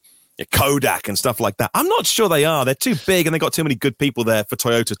companies that Kodak and stuff like that. I'm not sure they are. They're too big, and they got too many good people there for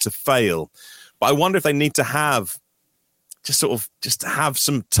Toyota to fail. But I wonder if they need to have just have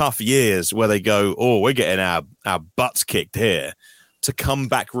some tough years where they go, oh, we're getting our butts kicked here, to come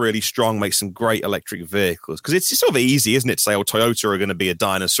back really strong, make some great electric vehicles. Because it's sort of easy, isn't it, to say, oh, Toyota are going to be a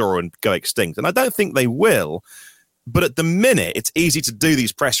dinosaur and go extinct. And I don't think they will. But at the minute, it's easy to do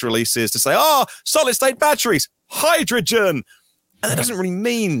these press releases to say, oh, solid state batteries, hydrogen. And that doesn't really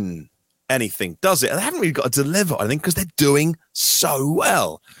mean anything, does it? And they haven't really got to deliver, I think, because they're doing so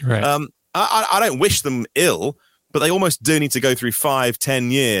well. Right. I don't wish them ill, but they almost do need to go through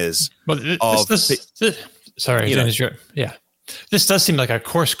 5-10 years. Yeah. This does seem like a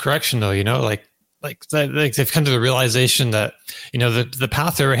course correction, though. Like they've come to the realization that the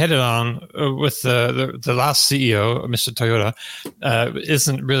path they were headed on with the last CEO, Mr. Toyota,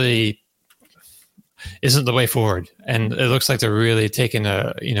 isn't the way forward, and it looks like they're really taking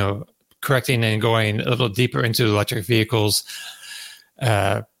correcting and going a little deeper into electric vehicles,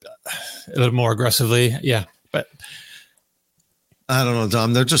 a little more aggressively. Yeah, but I don't know,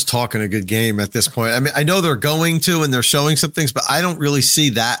 Dom. They're just talking a good game at this point. I mean, I know they're going to, and they're showing some things, but I don't really see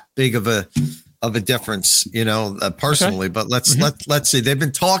that big of a difference, personally. Okay. But let's see. They've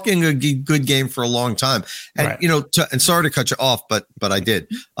been talking a good game for a long time, and right. And sorry to cut you off, but I did.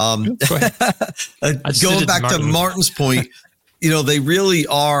 Going back to Martin's point, they really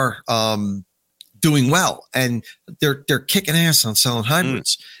are doing well, and they're kicking ass on selling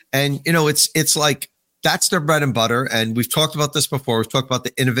hybrids, and it's like. That's their bread and butter. And we've talked about this before. We've talked about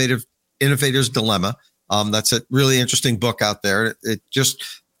the innovator's dilemma. That's a really interesting book out there.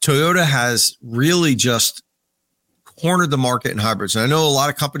 Toyota has really just cornered the market in hybrids. And I know a lot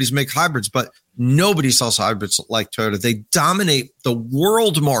of companies make hybrids, but nobody sells hybrids like Toyota. They dominate the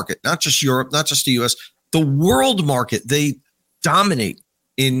world market, not just Europe, not just the US, the world market. They dominate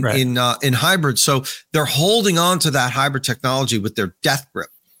in hybrids. So they're holding on to that hybrid technology with their death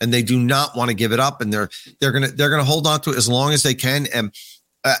grip. And they do not want to give it up, and they're gonna hold on to it as long as they can. And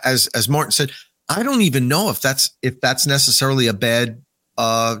as Martin said, I don't even know if that's necessarily a bad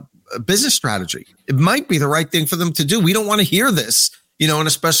business strategy. It might be the right thing for them to do. We don't want to hear this, and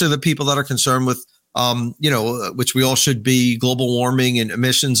especially the people that are concerned with, which we all should be, global warming and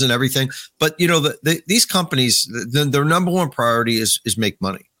emissions and everything. But these companies, their number one priority is make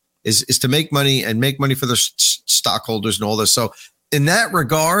money, is to make money and make money for their stockholders and all this. So. In that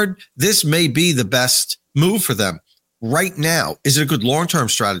regard, this may be the best move for them right now. Is it a good long-term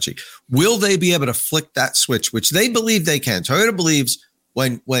strategy? Will they be able to flick that switch, which they believe they can? Toyota believes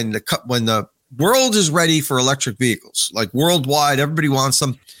when the world is ready for electric vehicles, like worldwide, everybody wants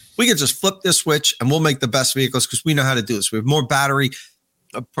them. We can just flip this switch and we'll make the best vehicles because we know how to do this. We have more battery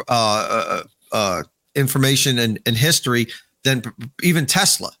information and history than even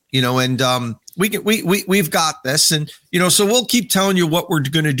Tesla, and we've got this, and so we'll keep telling you what we're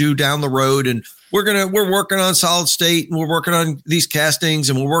going to do down the road, and we're working on solid state, and we're working on these castings,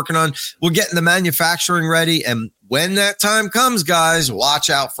 and we're getting the manufacturing ready, and when that time comes, guys, watch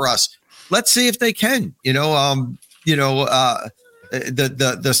out for us. Let's see if they can. The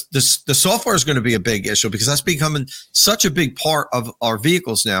software is going to be a big issue because that's becoming such a big part of our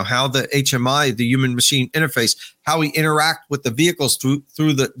vehicles now. How the HMI, the human machine interface, how we interact with the vehicles through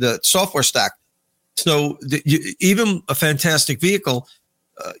the software stack. So even a fantastic vehicle,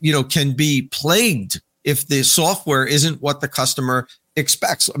 can be plagued if the software isn't what the customer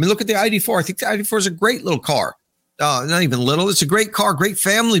expects. I mean, look at the ID4. I think the ID4 is a great little car. Not even little. It's a great car, great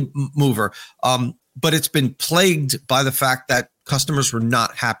family mover. But it's been plagued by the fact that customers were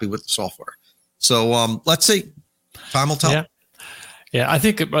not happy with the software. So let's see. Time will tell. Yeah, I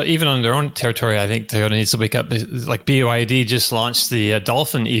think even on their own territory, I think Toyota needs to wake up. Like BYD just launched the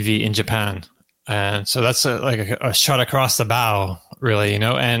Dolphin EV in Japan. And so that's a shot across the bow, really,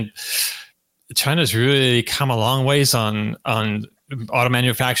 And China's really come a long ways on auto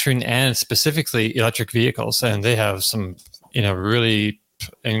manufacturing and specifically electric vehicles. And they have some, really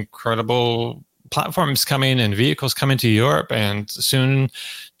incredible platforms coming and vehicles coming to Europe and soon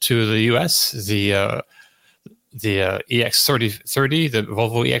to the US. The EX30, the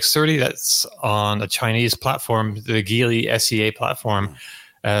Volvo EX30, that's on a Chinese platform, the Geely SEA platform.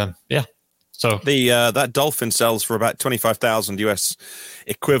 Yeah. So the that Dolphin sells for about 25,000 US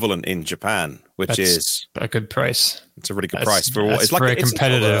equivalent in Japan, which is a good price. It's a really good price for what it's very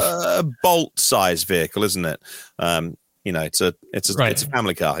competitive. It's a Bolt size vehicle, isn't it? It's a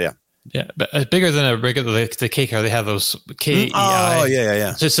family car, yeah. Yeah, but bigger than a regular the K car. They have those KEI. Oh,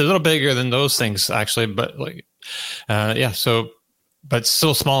 yeah. Just a little bigger than those things, actually. But So, but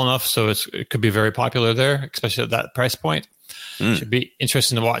still small enough, so it could be very popular there, especially at that price point. Should be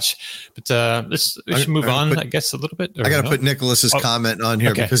interesting to watch. But we should move on, I guess, a little bit. I got to put Nicholas's comment on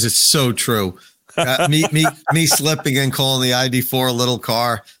here because it's so true. Me slipping and calling the ID4 a little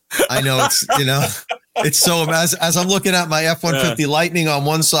car. I know it's so as I'm looking at my F-150 Lightning on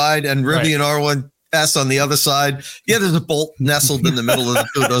one side and Rivian R1 S on the other side. Yeah, there's a Bolt nestled in the middle of the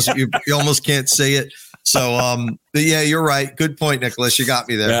two of those. You almost can't see it. So, but yeah, you're right. Good point, Nicholas. You got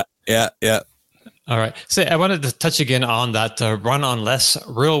me there. Yeah. All right. So I wanted to touch again on that run on less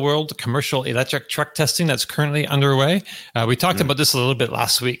real-world commercial electric truck testing that's currently underway. We talked about this a little bit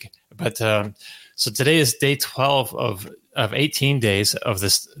last week, but so today is day 12 of 18 days of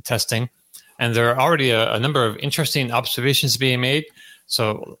this testing, and there are already a number of interesting observations being made.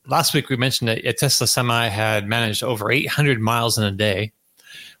 So last week we mentioned that a Tesla Semi had managed over 800 miles in a day.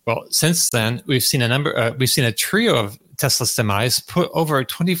 Well, since then we've seen a trio of Tesla semis put over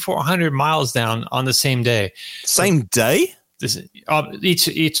 2,400 miles down on the same day. Same day?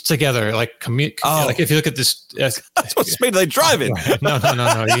 Each together, like like if you look at this, that's what speed they drive in. No.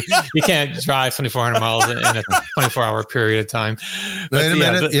 You can't drive 2,400 miles in a 24-hour period of time. Wait a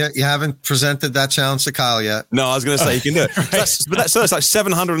minute. You haven't presented that challenge to Kyle yet. No, I was going to say you can do it. Right. So it's like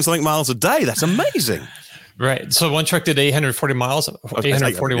 700 and something miles a day. That's amazing. Right. So one truck did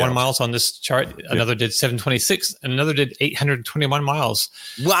 841 miles on this chart. Another did 726, and another did 821 miles.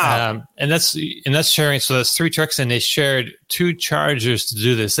 Wow. And that's sharing. So that's three trucks, and they shared two chargers to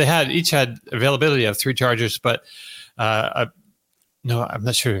do this. They each had availability of three chargers, but no, I'm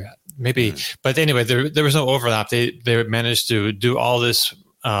not sure. Maybe, but anyway, there was no overlap. They managed to do all this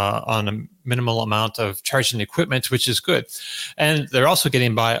on a minimal amount of charging equipment, which is good. And they're also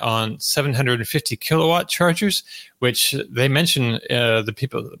getting by on 750 kilowatt chargers, which they mention the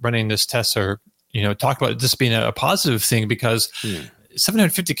people running this test are, talk about this being a positive thing because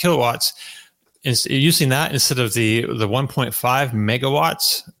 750 kilowatts is using that instead of the 1.5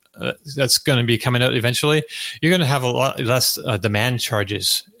 megawatts that's going to be coming out eventually. You're going to have a lot less demand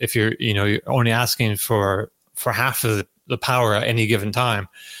charges if you're only asking for half of the power at any given time.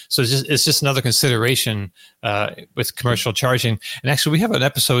 So it's just another consideration with commercial charging. And actually, we have an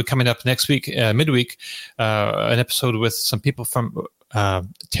episode coming up next week, midweek, an episode with some people from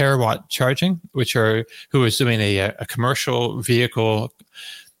Terawatt Charging, who is doing a commercial vehicle,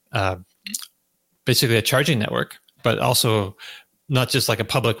 basically a charging network, but also not just like a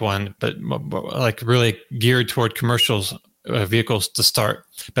public one, but like really geared toward commercials vehicles to start.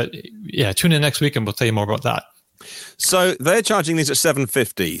 But yeah, tune in next week and we'll tell you more about that. So they're charging these at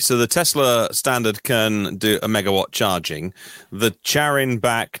 750. So the Tesla standard can do a megawatt charging. The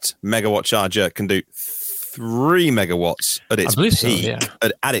Charin-backed megawatt charger can do 3 megawatts at its peak. So, yeah.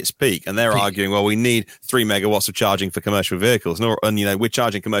 At its peak, and they're arguing, well, we need 3 megawatts of charging for commercial vehicles, and we're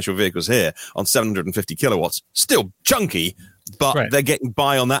charging commercial vehicles here on 750 kilowatts. Still chunky, but they're getting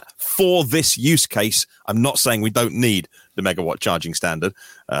by on that for this use case. I'm not saying we don't need the megawatt charging standard,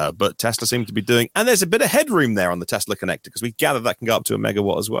 but Tesla seem to be doing, and there's a bit of headroom there on the Tesla connector because we gather that can go up to a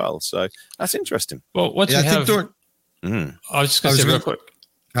megawatt as well. So that's interesting. Well, once we have, I was just going to say real quick.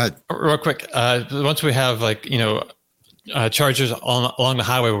 Once we have chargers along the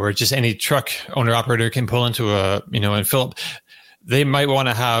highway where just any truck owner operator can pull into and fill up, they might want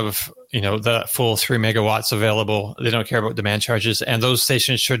to have the full 3 megawatts available. They don't care about demand charges, and those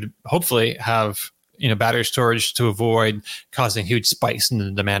stations should hopefully have battery storage to avoid causing huge spikes in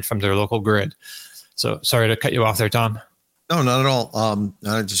the demand from their local grid. So sorry to cut you off there, Tom. No, not at all.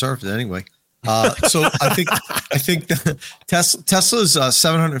 I deserved it anyway. So I think Tesla's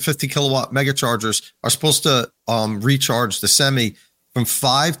 750 kilowatt mega chargers are supposed to recharge the Semi from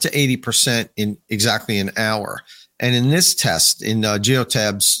 5 to 80% in exactly an hour. And in this test, in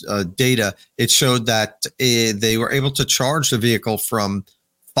Geotab's data, it showed that they were able to charge the vehicle from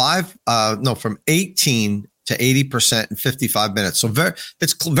 18 to 80% in 55 minutes. So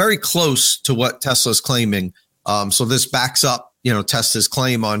it's very close to what Tesla's claiming. So this backs up, Tesla's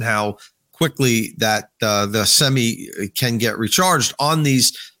claim on how quickly that the Semi can get recharged on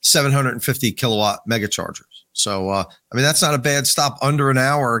these 750 kilowatt mega chargers. So, that's not a bad stop, under an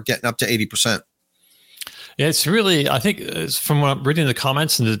hour, getting up to 80%. Yeah, it's really, I think from what I'm reading the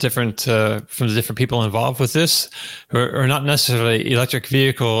comments and the different, from the different people involved with this, who are not necessarily electric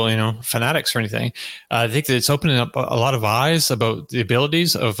vehicle, fanatics or anything. I think that it's opening up a lot of eyes about the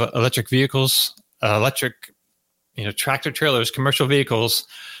abilities of electric vehicles, electric, tractor trailers, commercial vehicles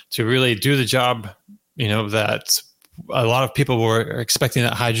to really do the job, that a lot of people were expecting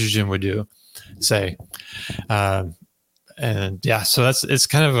that hydrogen would do, say. And yeah, so it's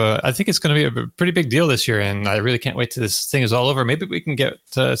kind of I think it's going to be a pretty big deal this year. And I really can't wait till this thing is all over. Maybe we can get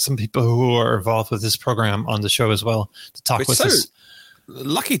some people who are involved with this program on the show as well to talk with us.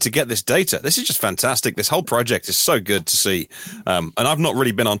 Lucky to get this data. This is just fantastic. This whole project is so good to see. And I've not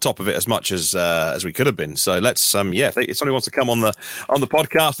really been on top of it as much as we could have been. So let's, if somebody wants to come on the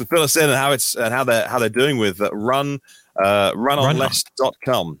podcast and fill us in and how they're doing with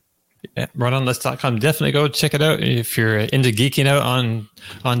runonless.com. Yeah, runonless.com. Definitely go check it out. If you're into geeking out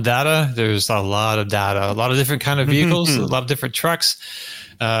on data, there's a lot of data, a lot of different kind of vehicles, a lot of different trucks,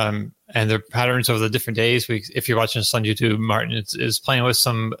 and their patterns over the different days. If you're watching this on YouTube, Martin is playing with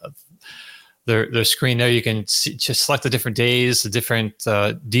some their screen there. You can just select the different days, the different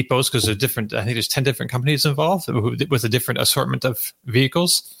depots, because they're different. I think there's 10 different companies involved with a different assortment of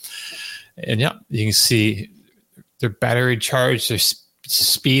vehicles. And yeah, you can see their battery charge, their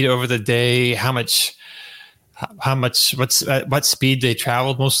speed over the day, what speed they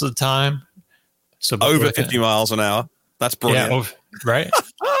traveled most of the time. So over 50 miles an hour. That's brilliant. Yeah, right.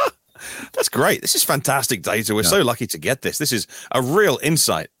 That's great. This is fantastic data. We're so lucky to get this. This is a real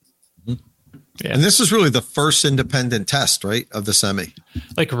insight. Yeah. And this is really the first independent test, right, of the semi.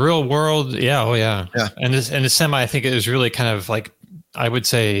 Like real world. Yeah. Oh yeah. Yeah. And the semi, I think it is really kind of like, I would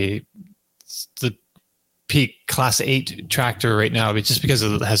say, the peak Class 8 tractor right now, but just because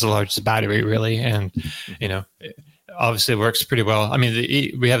it has the largest battery, really, and it obviously works pretty well. I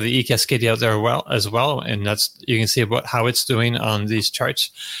mean, we have the E-Cascade out there as well, and that's, you can see how it's doing on these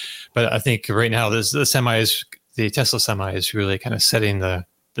charts. But I think right now the Tesla semi is really kind of setting the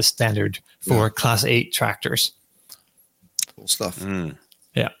standard for Class 8 tractors. Cool stuff.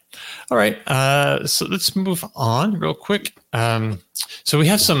 Yeah. All right. So let's move on real quick. So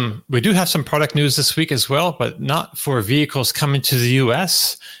we do have some product news this week as well, but not for vehicles coming to the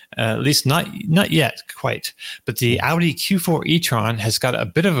US, at least not yet quite. But the Audi Q4 E-Tron has got a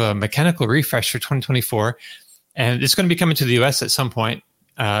bit of a mechanical refresh for 2024, and it's going to be coming to the US at some point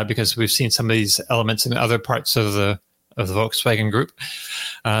because we've seen some of these elements in other parts of the Volkswagen group.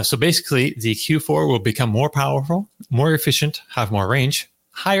 So basically, the Q4 will become more powerful, more efficient, have more range,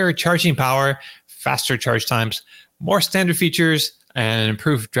 higher charging power, faster charge times, more standard features, and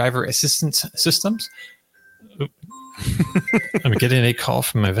improved driver assistance systems. I'm getting a call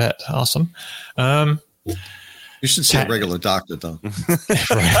from my vet. Awesome. You should see a regular doctor, though.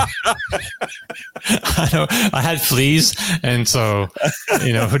 I know. I had fleas, and so,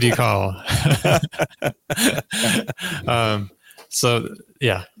 who do you call? So,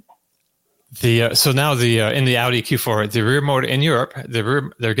 yeah. So now in the Audi Q4, the rear motor in Europe,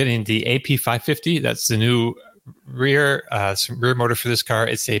 they're getting the AP550. That's the new rear motor for this car.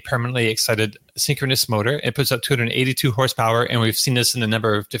 It's a permanently excited synchronous motor. It puts up 282 horsepower, and we've seen this in a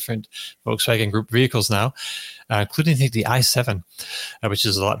number of different Volkswagen Group vehicles now, including I think the i7, which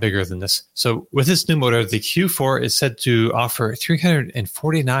is a lot bigger than this. So with this new motor, the Q4 is said to offer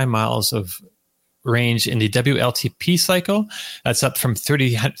 349 miles of range in the WLTP cycle. That's up from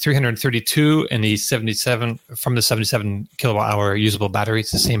 332 in the 77 kilowatt hour usable battery.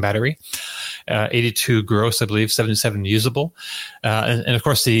 It's the same battery. 82 gross, I believe, 77 usable. And of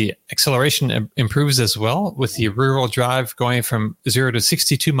course, the acceleration improves as well, with the rear-wheel drive going from 0 to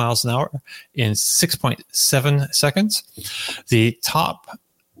 62 miles an hour in 6.7 seconds. The top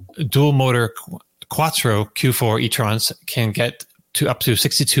dual motor Quattro Q4 E-Trons can get to up to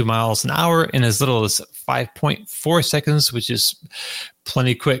 62 miles an hour in as little as 5.4 seconds, which is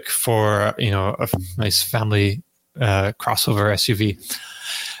plenty quick for a nice family crossover SUV.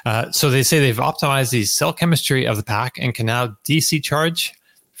 So they say they've optimized the cell chemistry of the pack and can now DC charge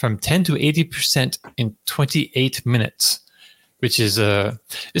from 10 to 80% in 28 minutes, which is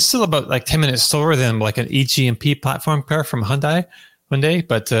it's still about like 10 minutes slower than like an eGMP platform car from Hyundai,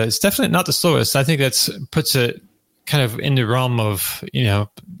 but it's definitely not the slowest. I think that's puts it kind of in the realm of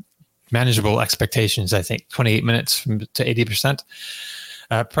manageable expectations. I think 28 minutes to 80%.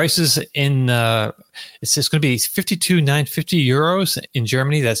 Prices in it's just going to be 52,950 euros in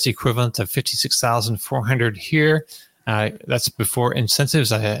Germany. That's the equivalent of 56,400 here. That's before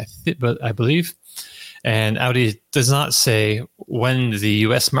incentives, I believe. And Audi does not say when the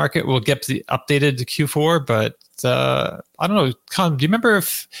US market will get the updated Q4, but I don't know. Colin, do you remember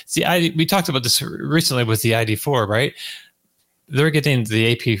if it's the ID? We talked about this recently with the ID4, right? They're getting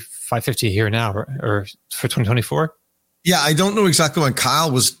the AP 550 here now, or for 2024. Yeah, I don't know exactly when. Kyle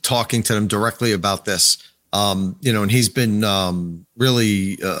was talking to them directly about this. And he's been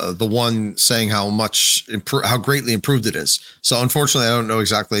really the one saying how greatly improved it is. So unfortunately, I don't know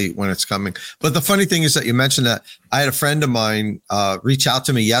exactly when it's coming. But the funny thing is that you mentioned that I had a friend of mine reach out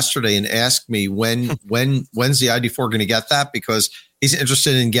to me yesterday and ask me when's the ID4 going to get that, because he's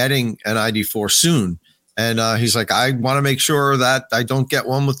interested in getting an ID4 soon. And he's like, I want to make sure that I don't get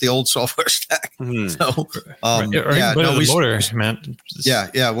one with the old software stack. So, motor, man.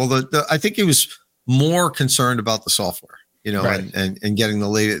 Yeah. Well, I think he was more concerned about the software, and getting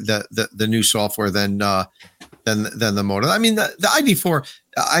the new software than the motor. I mean, the ID4,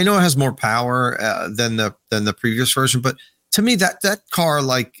 I know it has more power than the previous version, but to me, that car,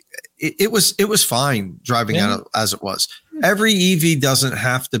 like it was fine driving out as it was. Every EV doesn't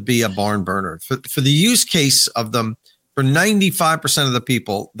have to be a barn burner for the use case of them. For 95% of the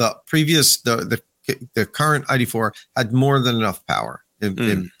people, the current ID4 had more than enough power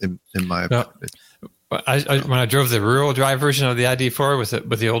in my opinion. When I drove the rear-wheel drive version of the ID4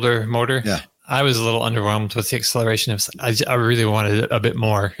 with the older motor, I was a little underwhelmed with the acceleration. I really wanted a bit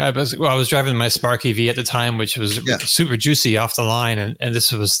more. I was driving my Spark EV at the time, which was super juicy off the line, and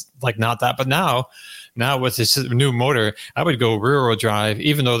this was like not that. But now with this new motor, I would go rear-wheel drive,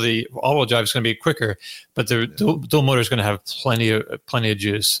 even though the all-wheel drive is going to be quicker, but the dual motor is going to have plenty of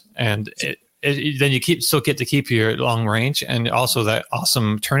juice, and then you still get to keep your long range and also that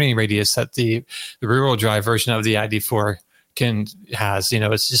awesome turning radius that the rear-wheel drive version of the ID4 has.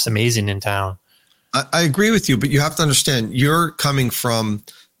 It's just amazing in town. I agree with you, but you have to understand, you're coming from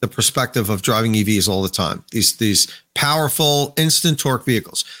the perspective of driving EVs all the time. These powerful instant torque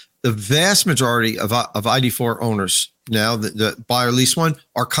vehicles. The vast majority of ID4 owners now that buy or lease one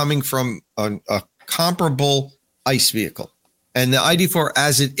are coming from a comparable ICE vehicle. And the ID4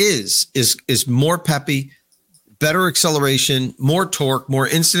 as it is more peppy, better acceleration, more torque, more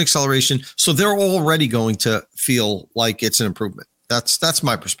instant acceleration. So they're already going to feel like it's an improvement. That's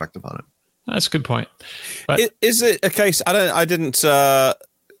my perspective on it. That's a good point. But is it a case? I didn't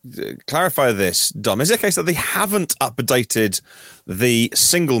clarify this, Dom. Is it a case that they haven't updated the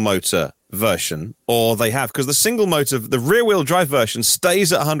single motor version, or they have? Because the single motor, the rear wheel drive version,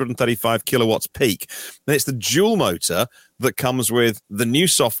 stays at 135 kilowatts peak. And it's the dual motor that comes with the new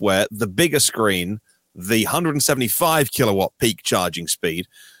software, the bigger screen, the 175 kilowatt peak charging speed.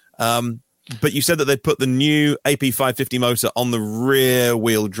 But you said that they'd put the new AP550 motor on the rear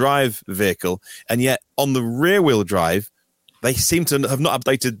wheel drive vehicle, and yet on the rear wheel drive, they seem to have not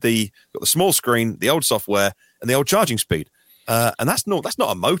updated the small screen, the old software, and the old charging speed. And that's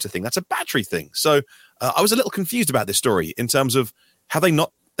not a motor thing, that's a battery thing. So I was a little confused about this story in terms of how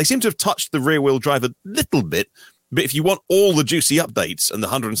they seem to have touched the rear wheel drive a little bit, but if you want all the juicy updates and the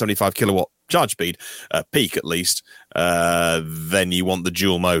 175 kilowatt charge speed, peak at least, then you want the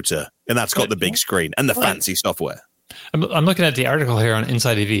dual motor. And that's got the big screen and the fancy software. I'm looking at the article here on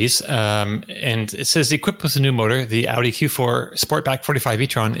Inside EVs, and it says equipped with a new motor, the Audi Q4 Sportback 45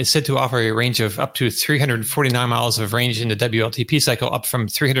 E-Tron is said to offer a range of up to 349 miles of range in the WLTP cycle, up from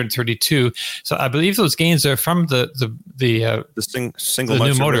 332. So I believe those gains are from the single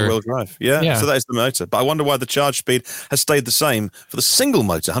motor rear-wheel drive. Yeah, so that is the motor. But I wonder why the charge speed has stayed the same for the single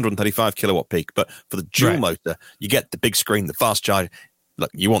motor, 135 kilowatt peak, but for the dual motor, you get the big screen, the fast charge.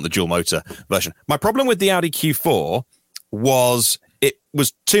 Look, you want the dual motor version. My problem with the Audi Q4 was it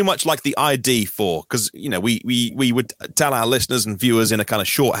was too much like the ID4, because we would tell our listeners and viewers in a kind of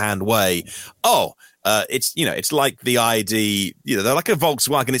shorthand way, it's like the ID, they're like a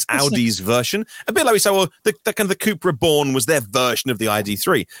Volkswagen, it's Audi's version. A bit like we say, well, the kind of the Cupra Born was their version of the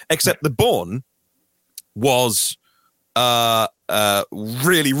ID3, except the Born was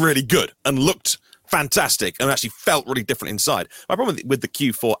really, really good and looked fantastic and actually felt really different inside. My problem with the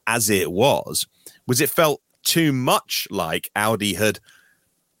Q4 as it was it felt too much like Audi had,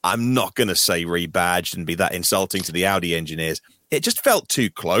 I'm not going to say rebadged and be that insulting to the Audi engineers. It just felt too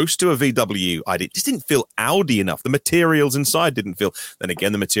close to a VW ID. It just didn't feel Audi enough. The materials inside didn't feel. Then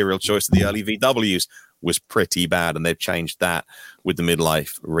again, the material choice of the early VWs was pretty bad, and they've changed that with the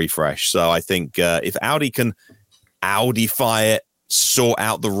midlife refresh. So I think if Audi can Audify it, sort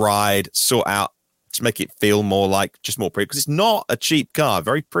out the ride, to make it feel more like just more premium, because it's not a cheap car,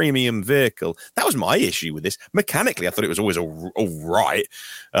 very premium vehicle. That was my issue with this. Mechanically, I thought it was always all right.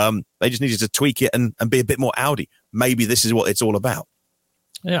 They just needed to tweak it and be a bit more Audi. Maybe this is what it's all about.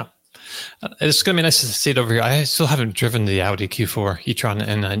 Yeah. It's going to be nice to see it over here. I still haven't driven the Audi Q4 E-Tron,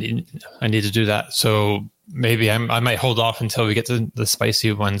 and I need to do that. So maybe I might hold off until we get to the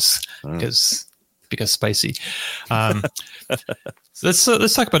spicy ones because spicy. So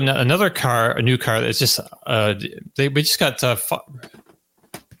let's talk about another car, a new car that's just we just got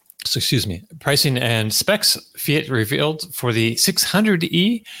pricing and specs. Fiat revealed for the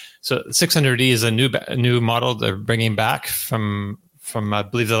 600e. So 600e is a new model they're bringing back from I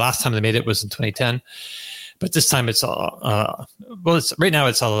believe the last time they made it was in 2010, but this time it's all right now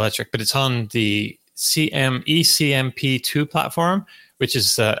it's all electric, but it's on the ECMP2 platform, which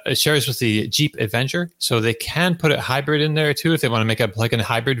is it shares with the Jeep Avenger. So they can put it hybrid in there too if they want to make a plug-in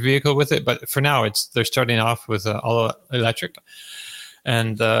hybrid vehicle with it. But for now, they're starting off with all electric,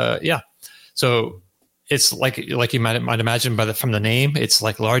 and so it's like you might imagine from the name, it's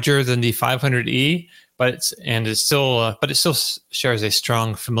like larger than the 500e. But it still shares a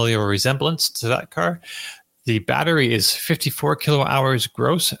strong familial resemblance to that car. The battery is 54 kilowatt hours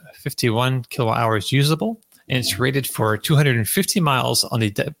gross, 51 kilowatt hours usable, and it's rated for 250 miles on the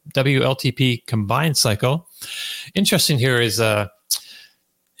WLTP combined cycle. Interesting here is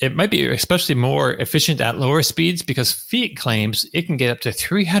it might be especially more efficient at lower speeds because Fiat claims it can get up to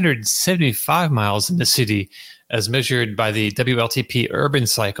 375 miles in the city as measured by the WLTP urban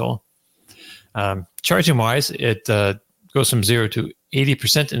cycle. Charging wise, it goes from 0 to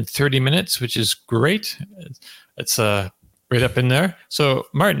 80% in 30 minutes, which is great. It's right up in there. So,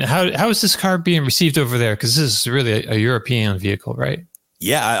 Martin, how is this car being received over there? Because this is really a European vehicle, right?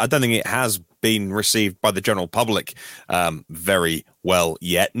 Yeah, I don't think it has been received by the general public very well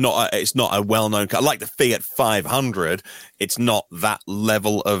yet. It's not a well-known car. Like the Fiat 500, it's not that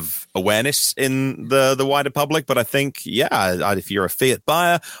level of awareness in the wider public. But I think, if you're a Fiat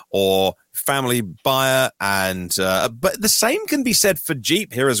buyer or family buyer, and but the same can be said for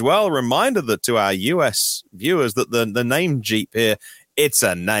Jeep here as well. A reminder that to our US viewers that the name Jeep here, it's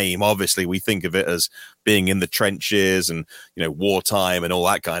a name. Obviously, we think of it as being in the trenches and wartime and all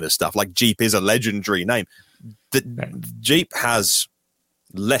that kind of stuff. Like Jeep is a legendary name. Jeep has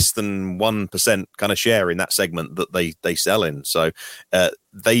less than 1% kind of share in that segment that they sell in. So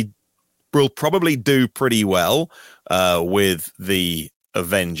they will probably do pretty well with the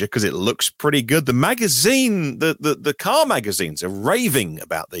Avenger because it looks pretty good. The magazine, the car magazines are raving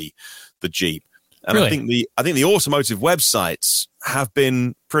about the Jeep. And really? I think the automotive websites have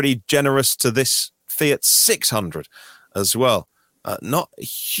been pretty generous to this Fiat 600 as well. Not a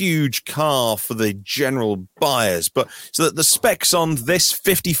huge car for the general buyers, but so that the specs on this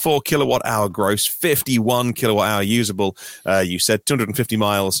 54 kilowatt hour gross, 51 kilowatt hour usable, you said 250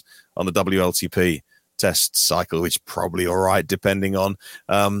 miles on the WLTP test cycle, which is probably all right depending on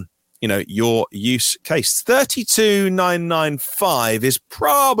your use case. 32,995 is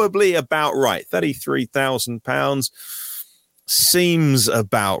probably about right. £33,000 seems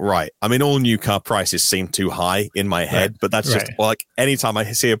about right. I mean, all new car prices seem too high in my head, but that's just like anytime I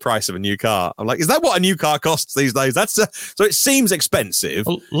see a price of a new car, I'm like, is that what a new car costs these days? That's so it seems expensive.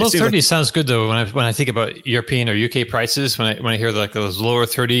 Well, low 30 sounds good though. When I think about European or UK prices, when I hear like those lower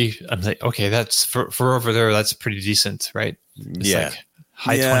 30, I'm like, okay, that's for over there, that's pretty decent, right? It's like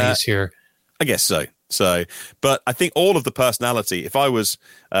high 20s here. I guess so. So, but I think all of the personality, if I was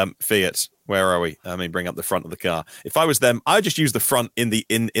Fiat, where are we? I mean, bring up the front of the car. If I was them, I just use the front in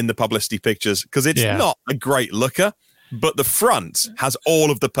the publicity pictures because it's not a great looker, but the front has all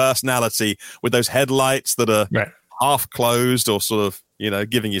of the personality with those headlights that are half closed or sort of,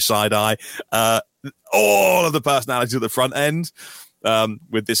 giving you side eye. All of the personality at the front end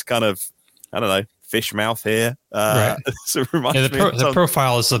with this kind of, I don't know, fish mouth here. So it reminds me the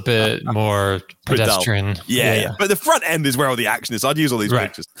profile is a bit more pedestrian. Yeah. But the front end is where all the action is. I'd use all these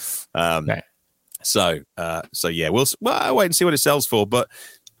pictures. So yeah, we'll wait and see what it sells for. But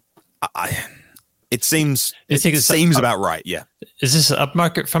it seems about right. Yeah. Is this an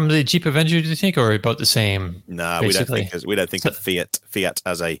upmarket from the Jeep Avenger? Do you think, or about the same? No, basically? we don't think of Fiat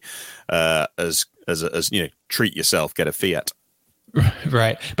as a as treat yourself, get a Fiat.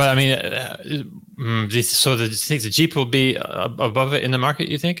 Right, but I mean, so do you think the Jeep will be above it in the market?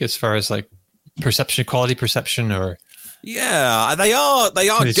 You think, as far as like quality perception, or yeah, they are they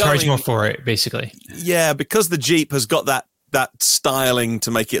charge more for it, basically. Yeah, because the Jeep has got that styling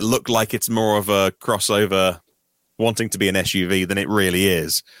to make it look like it's more of a crossover, wanting to be an SUV than it really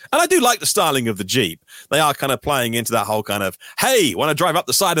is. And I do like the styling of the Jeep. They are kind of playing into that whole kind of, hey, want to drive up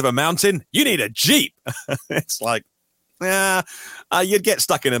the side of a mountain? You need a Jeep. It's like. Yeah, you'd get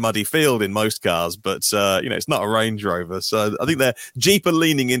stuck in a muddy field in most cars, but it's not a Range Rover. So I think the Jeep are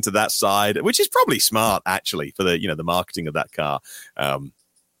leaning into that side, which is probably smart actually for the the marketing of that car.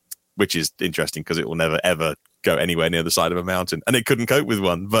 which is interesting because it will never ever go anywhere near the side of a mountain, and it couldn't cope with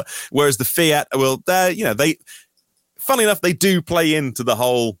one. But whereas the Fiat, well, they, funnily enough, they do play into the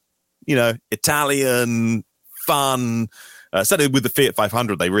whole, Italian fun. Certainly with the Fiat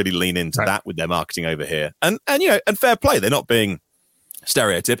 500, they really lean into that with their marketing over here, and fair play. They're not being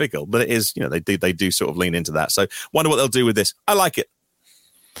stereotypical, but it is, they do sort of lean into that. So wonder what they'll do with this. I like it.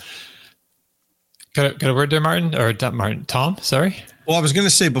 Got a word there, Martin? Or not Martin? Tom, sorry. Well, I was going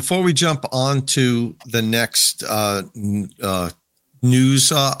to say, before we jump on to the next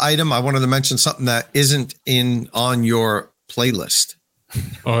news item, I wanted to mention something that isn't on your playlist.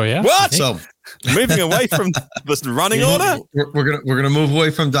 Oh, yeah? What? So moving away from the running order? We're gonna move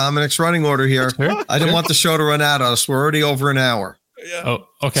away from Domenick's running order here. Sure. I didn't want the show to run out on us. We're already over an hour. Yeah. Oh,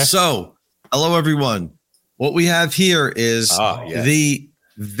 okay. So, hello, everyone. What we have here is the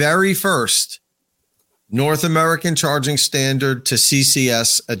very first North American charging standard to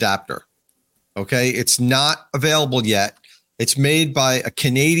CCS adapter. Okay, it's not available yet. It's made by a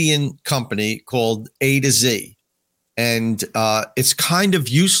Canadian company called A2Z. And it's kind of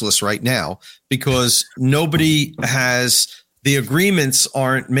useless right now because nobody has, the agreements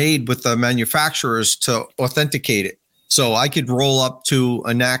aren't made with the manufacturers to authenticate it. So I could roll up to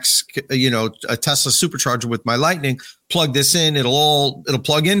a NACS, a Tesla supercharger with my Lightning, plug this in, it'll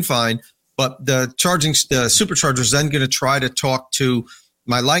plug in fine. But the supercharger is then going to try to talk to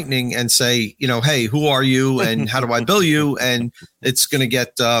my Lightning and say, hey, who are you and how do I bill you? And it's going to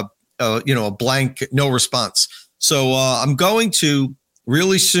get, a blank, no response. So I'm going to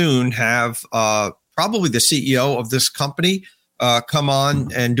really soon have probably the CEO of this company come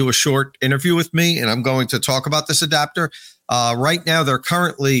on and do a short interview with me, and I'm going to talk about this adapter. Right now, they're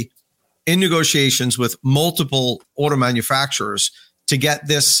currently in negotiations with multiple auto manufacturers to get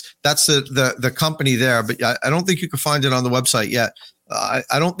this. That's the company there, but I don't think you can find it on the website yet.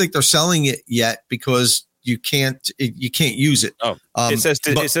 I don't think they're selling it yet because you can't use it. Oh, it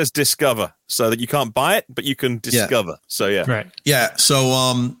says discover, so that you can't buy it, but you can discover. Yeah. So right. Yeah.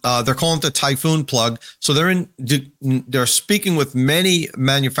 So they're calling it the Typhoon plug. So they're speaking with many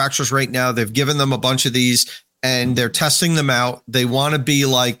manufacturers right now. They've given them a bunch of these and they're testing them out. They want to be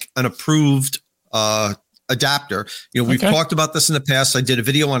like an approved adapter. We've talked about this in the past. I did a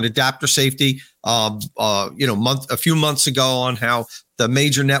video on adapter safety, a few months ago on how the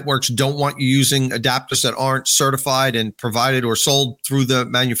major networks don't want you using adapters that aren't certified and provided or sold through the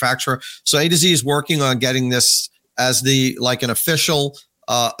manufacturer. So A2Z is working on getting this as an official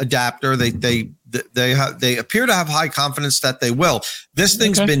adapter. They appear to have high confidence that they will. This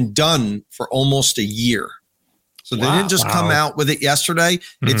thing's been done for almost a year. So they didn't just come out with it yesterday.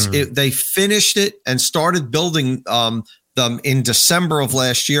 They finished it and started building them in December of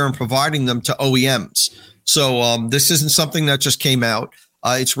last year and providing them to OEMs. So this isn't something that just came out.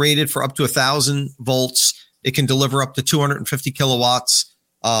 It's rated for up to 1,000 volts. It can deliver up to 250 kilowatts.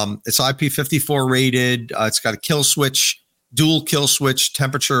 It's IP54 rated. It's got a kill switch, dual kill switch,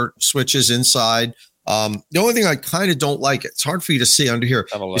 temperature switches inside. The only thing I kind of don't like, it's hard for you to see under here.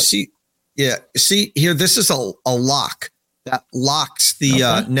 You see here, this is a lock that locks the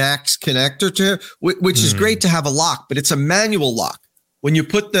NACS connector to, which is great to have a lock, but it's a manual lock. When you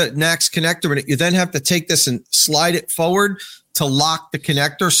put the NACS connector in it, you then have to take this and slide it forward to lock the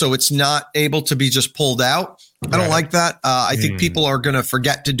connector so it's not able to be just pulled out. I don't like that. I think people are going to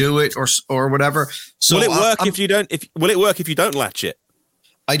forget to do it or whatever. So will it work if you don't? Will it work if you don't latch it?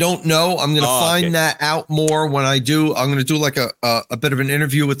 I don't know. I'm going to find that out more when I do. I'm going to do like a bit of an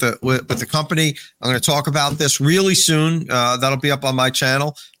interview with the company. I'm going to talk about this really soon. That'll be up on my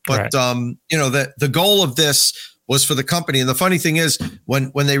channel. But the goal of this was for the company. And the funny thing is,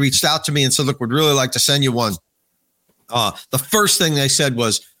 when they reached out to me and said, "Look, we'd really like to send you one," the first thing they said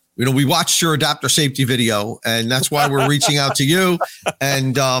was, we watched your adapter safety video, and that's why we're reaching out to you.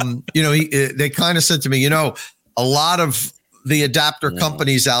 And they kind of said to me, a lot of the adapter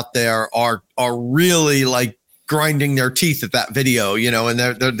companies out there are really like grinding their teeth at that video, and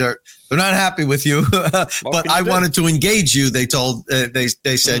they're not happy with you. But I wanted to engage you. They told they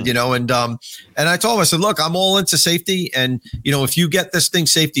said, and I told them, I said, look, I'm all into safety, and if you get this thing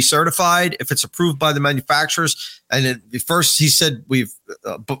safety certified, if it's approved by the manufacturers, and first he said we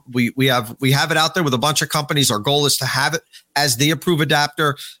have it out there with a bunch of companies. Our goal is to have it as the approved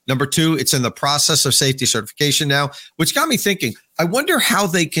adapter. Number two, it's in the process of safety certification now, which got me thinking. I wonder how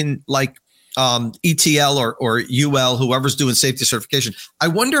they can ETL or UL, whoever's doing safety certification. I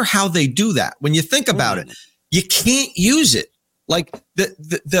wonder how they do that. When you think about it, you can't use it. Like the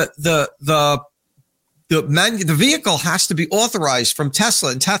vehicle has to be authorized from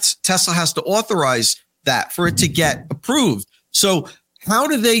Tesla, and Tesla has to authorize that for it to get approved. So how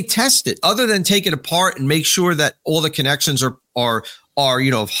do they test it other than take it apart and make sure that all the connections are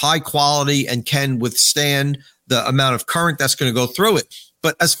of high quality and can withstand the amount of current that's going to go through it?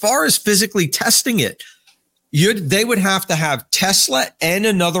 But as far as physically testing it, they would have to have Tesla and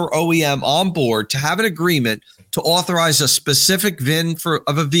another OEM on board to have an agreement to authorize a specific VIN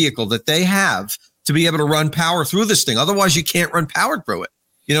of a vehicle that they have to be able to run power through this thing. Otherwise, you can't run power through it.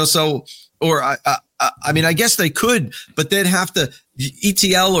 I guess they could, but they'd have to,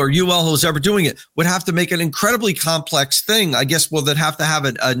 ETL or UL, who's ever doing it, would have to make an incredibly complex thing. I guess, they'd have to have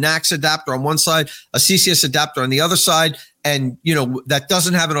a NACS adapter on one side, a CCS adapter on the other side, and, that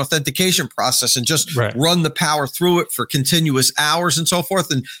doesn't have an authentication process and just run the power through it for continuous hours and so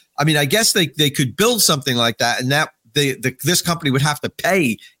forth. And I guess they could build something like that, and that this company would have to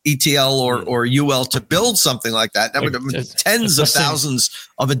pay ETL or UL to build something like that. That would have been tens of thousands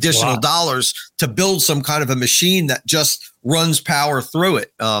of additional dollars to build some kind of a machine that just runs power through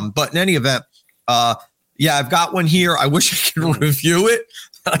it. But in any event, I've got one here. I wish I could review it.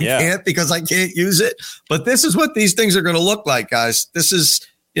 I can't because I can't use it. But this is what these things are going to look like, guys. This is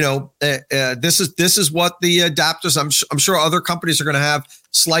this is what the adapters. I'm sure other companies are going to have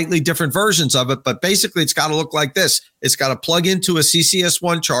slightly different versions of it, but basically it's got to look like this. It's got to plug into a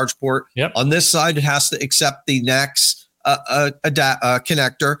CCS1 charge port. Yep. On this side, it has to accept the NACS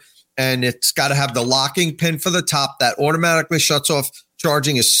connector, and it's got to have the locking pin for the top that automatically shuts off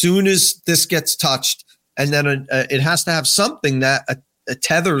charging as soon as this gets touched. And then it has to have something that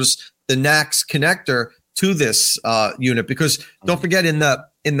tethers the NACS connector to this unit, because don't forget, in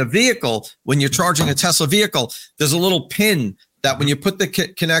the vehicle, when you're charging a Tesla vehicle, there's a little pin that when you put the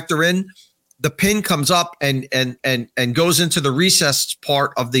connector in, the pin comes up and goes into the recessed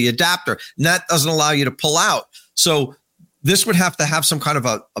part of the adapter, and that doesn't allow you to pull out. So this would have to have some kind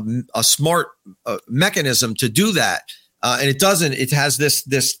of a smart mechanism to do that, and it doesn't. It has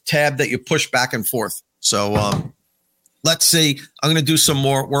this tab that you push back and forth. So let's see. I'm going to do some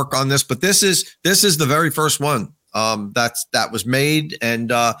more work on this, but this is the very first one that was made,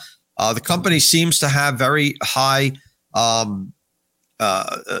 and the company seems to have very high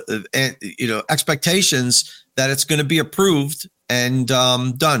expectations that it's going to be approved and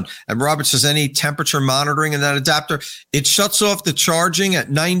done. And Robert says, any temperature monitoring in that adapter, it shuts off the charging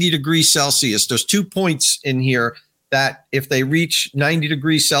at 90 degrees Celsius. There's 2 points in here that if they reach 90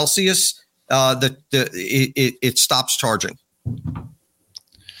 degrees Celsius, it stops charging.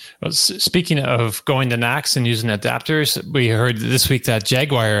 Well, speaking of going to NACS and using adapters, we heard this week that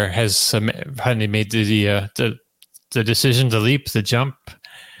Jaguar has made the decision to leap, the jump.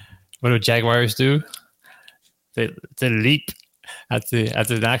 What do Jaguars do? They leap at the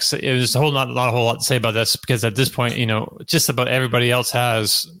NACS. There's a whole lot to say about this, because at this point, just about everybody else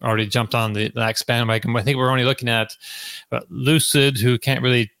has already jumped on the NACS bandwagon. I think we're only looking at Lucid, who can't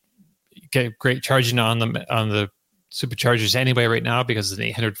really get great charging on the superchargers anyway right now because of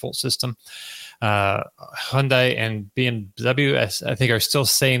the 800-volt system. Hyundai and BMW, I think, are still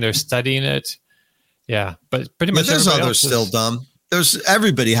saying they're studying it. Yeah, but pretty much there's others still dumb.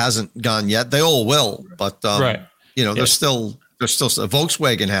 Everybody hasn't gone yet. They all will, but there's still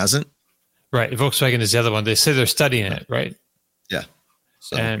Volkswagen hasn't. Right, Volkswagen is the other one. They say they're studying it, right? Yeah.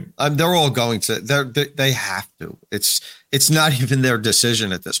 So they're all going to. They have to. It's not even their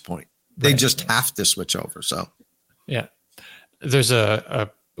decision at this point. They just have to switch over. So. Yeah. There's a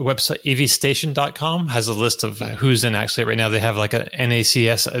website, evstation.com, has a list of who's in actually right now. They have like a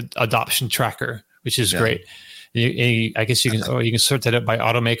NACS adoption tracker, which is great. I guess you can sort that out by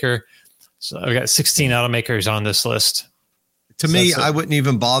automaker. So I've got 16 automakers on this list. To me, I wouldn't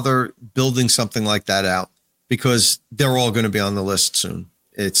even bother building something like that out, because they're all going to be on the list soon.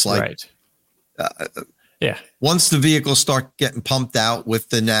 It's like, once the vehicles start getting pumped out with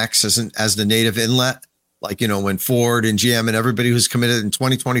the NACS as the native inlet, like, when Ford and GM and everybody who's committed in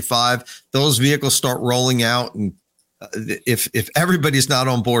 2025, those vehicles start rolling out. And if everybody's not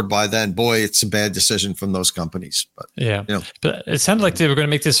on board by then, boy, it's a bad decision from those companies. But but it sounded like they were going to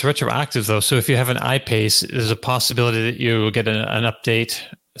make this retroactive, though. So if you have an iPace, there's a possibility that you will get an update,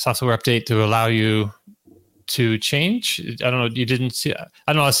 software update, to allow you to change. I don't know. You didn't see.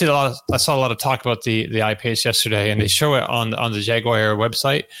 I don't know. I saw a lot of talk about the iPace yesterday, and they show it on the Jaguar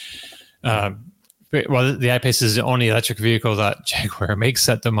website. Well, the I-Pace is the only electric vehicle that Jaguar makes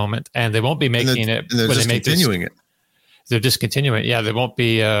at the moment, and they won't be making it. And they're discontinuing it. They're discontinuing it. Yeah, they won't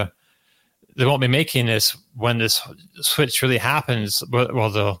be making this when this switch really happens.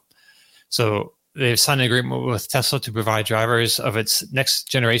 Well, they've signed an agreement with Tesla to provide drivers of its next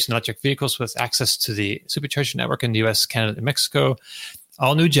generation electric vehicles with access to the supercharger network in the US, Canada, and Mexico.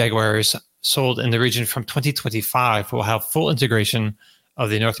 All new Jaguars sold in the region from 2025 will have full integration of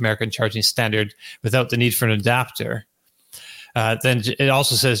the North American charging standard without the need for an adapter. Then it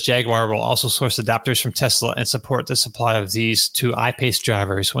also says Jaguar will also source adapters from Tesla and support the supply of these to I-Pace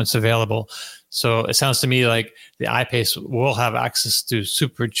drivers once available. So it sounds to me like the I-Pace will have access to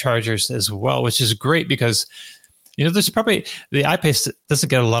superchargers as well, which is great because, there's probably the I-Pace doesn't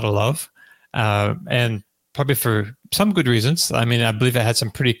get a lot of love, and probably for some good reasons. I mean, I believe it had some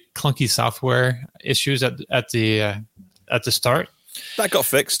pretty clunky software issues at the start. That got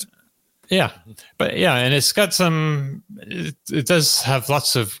fixed. Yeah, but and it's got some. It does have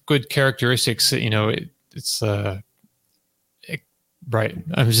lots of good characteristics. It's right.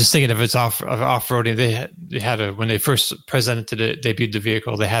 I'm just thinking of its off-roading. They had when they first debuted the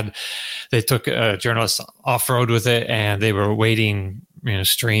vehicle. They took a journalist off-road with it, and they were wading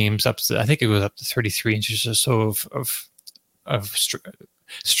streams up to, I think it was up to 33 inches or so of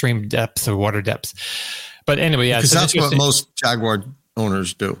stream depth or water depth. But anyway, because that's what most Jaguar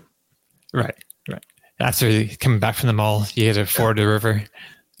owners do. Right. After coming back from the mall, you had to ford the river,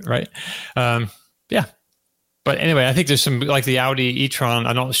 right? But anyway, I think there's some, like the Audi E-Tron.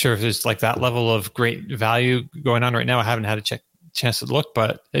 I'm not sure if there's like that level of great value going on right now. I haven't had a chance to look,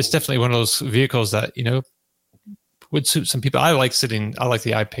 but it's definitely one of those vehicles that, would suit some people. I like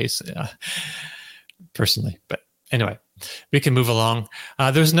the I-Pace personally, but anyway, we can move along.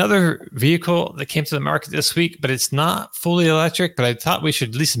 There's another vehicle that came to the market this week, but it's not fully electric, but I thought we should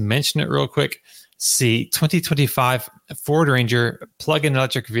at least mention it real quick. The 2025 Ford Ranger plug-in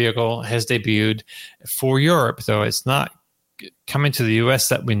electric vehicle has debuted for Europe, though it's not coming to the US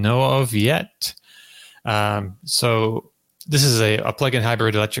that we know of yet. So this is a plug-in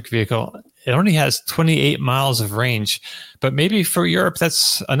hybrid electric vehicle. It only has 28 miles of range, but maybe for Europe,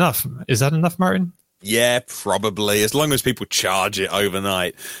 that's enough. Is that enough, Martin? Yeah, probably. As long as people charge it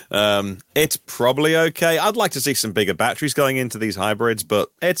overnight, it's probably okay. I'd like to see some bigger batteries going into these hybrids, but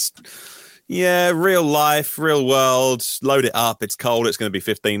it's, real life, real world. Load it up. It's cold. It's going to be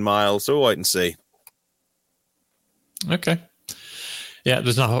 15 miles. So we'll wait and see. Okay. Yeah,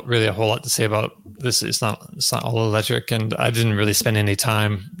 there's not really a whole lot to say about this. It's not all electric, and I didn't really spend any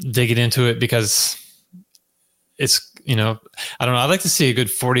time digging into it because it's, I don't know. I'd like to see a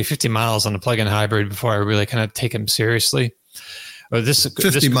good 40, 50 miles on a plug-in hybrid before I really kind of take them seriously. Or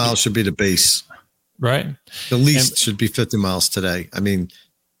 50 miles should be the base. Right. The least should be 50 miles today. I mean,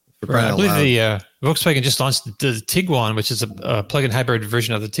 I believe the Volkswagen just launched the Tiguan, which is a plug-in hybrid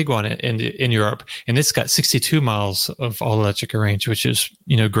version of the Tiguan in Europe, and it's got 62 miles of all-electric range, which is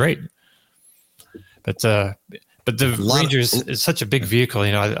great. But the Ranger is such a big vehicle.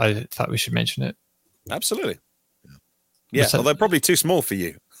 I thought we should mention it. Absolutely. Yeah, well, they're probably too small for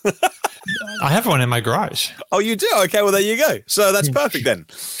you. I have one in my garage. Oh, you do? Okay, well, there you go. So that's perfect then.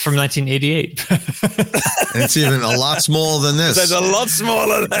 From 1988. And it's even a lot smaller than this. It's a lot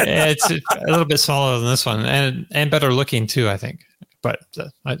smaller than yeah, it's a little bit smaller than this one, and better looking too, I think. But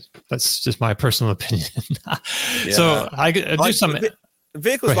that's just my personal opinion. So I do some...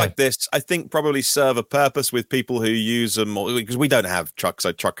 Vehicles like this, I think, probably serve a purpose with people who use them, because we don't have truck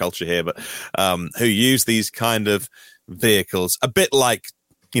culture here, but who use these kind of vehicles, a bit like,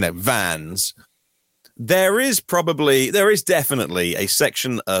 vans. There is definitely a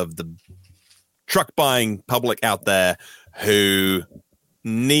section of the truck buying public out there who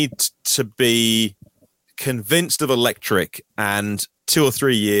need to be convinced of electric, and 2 or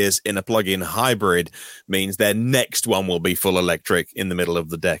 3 years in a plug-in hybrid means their next one will be full electric in the middle of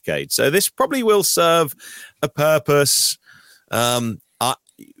the decade. So this probably will serve a purpose.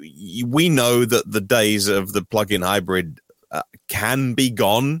 We know that the days of the plug-in hybrid can be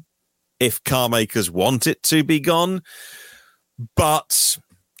gone if car makers want it to be gone, but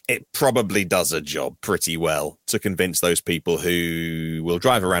it probably does a job pretty well to convince those people who will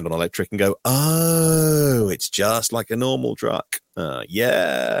drive around on electric and go, oh, it's just like a normal truck. So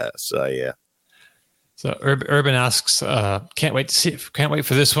Urban asks, can't wait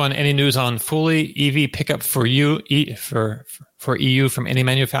for this one. Any news on fully EV pickup for EU from any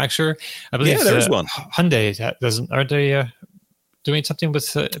manufacturer? I believe there's one. Hyundai aren't they doing something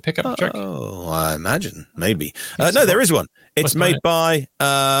with a pickup truck? Oh, I imagine maybe. No, there is one. It's made by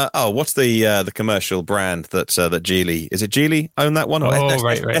what's the commercial brand that Geely, is it Geely own that one?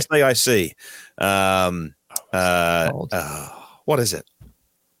 Right. SAIC. What is it?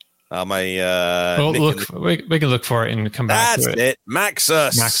 We can look for it and come back to it. That's it.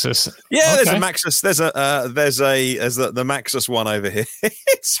 Maxus. Yeah, okay. There's a Maxus. There's the Maxus one over here.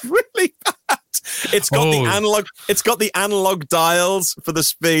 It's really bad. It's got the analog. It's got the analog dials for the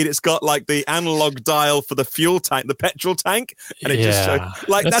speed. It's got like the analog dial for the fuel tank, the petrol tank, and it just showed,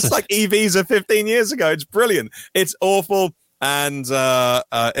 like that's like EVs of 15 years ago. It's brilliant. It's awful. And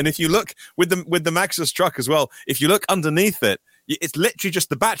if you look with the Maxus truck as well, if you look underneath it, it's literally just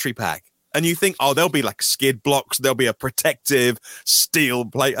the battery pack. And you think, oh, there'll be like skid blocks, there'll be a protective steel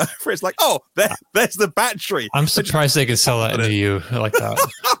plate over. It's like, oh, there's the battery. I'm surprised they could sell that in the EU like that.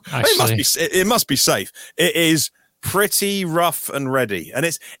 Actually, it must be safe. It is pretty rough and ready, and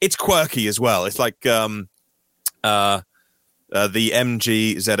it's quirky as well. It's like the MG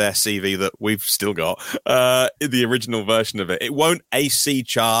ZS EV that we've still got, the original version of it. It won't AC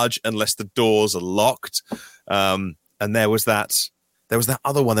charge unless the doors are locked. And there was that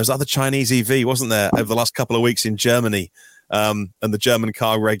other one. There was other Chinese EV, wasn't there, over the last couple of weeks in Germany? And the German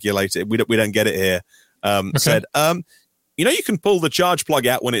car regulator, we don't get it here, said, you can pull the charge plug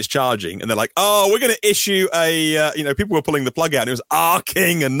out when it's charging. And they're like, oh, we're going to issue people were pulling the plug out and it was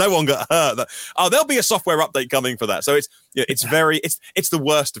arcing and no one got hurt. There'll be a software update coming for that. So it's the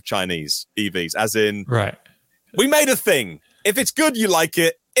worst of Chinese EVs, as in, right. We made a thing. If it's good, you like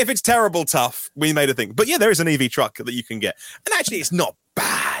it. If it's terrible, tough, we made a thing. But yeah, there is an EV truck that you can get. And actually, it's not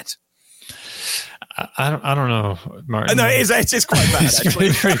bad. I don't know, Martin. No, it's quite bad. It's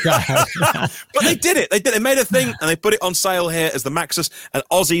pretty bad. But they did it. They made a thing, and they put it on sale here as the Maxus, and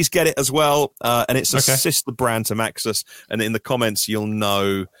Aussies get it as well. And it's a sister brand to Maxus. And in the comments, you'll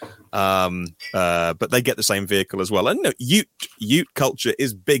know. But they get the same vehicle as well. And no, Ute culture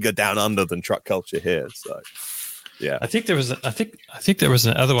is bigger down under than truck culture here. So. Yeah, I think there was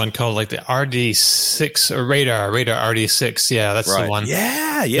another one called like the RD6 or Radar RD6. Yeah, that's the one.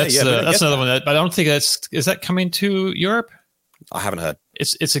 Yeah. That's another one. But I don't think is that coming to Europe? I haven't heard.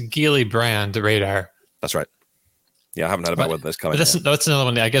 It's a Geely brand, the Radar. That's right. Yeah, I haven't heard about whether that's coming. That's another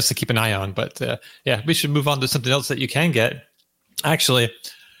one I guess to keep an eye on. But we should move on to something else that you can get. Actually,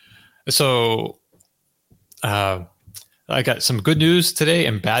 so I got some good news today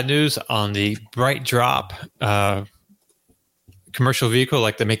and bad news on the Brightdrop commercial vehicle,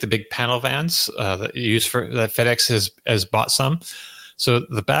 like they make the big panel vans that you use that FedEx has bought some. So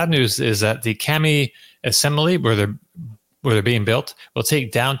the bad news is that the Cami assembly where they're being built will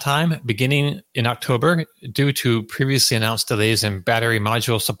take downtime beginning in October due to previously announced delays in battery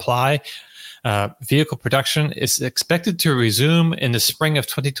module supply. Vehicle production is expected to resume in the spring of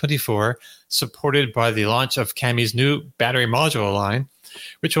 2024, supported by the launch of Cami's new battery module line,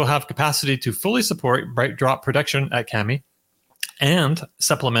 which will have capacity to fully support Brightdrop production at Cami and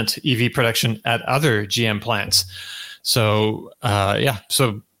supplement EV production at other GM plants. So,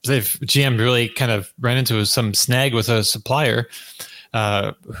 GM really kind of ran into some snag with a supplier.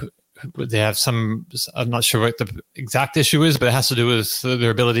 They have I'm not sure what the exact issue is, but it has to do with their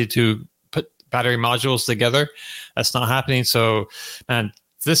ability to battery modules together. That's not happening. So, man,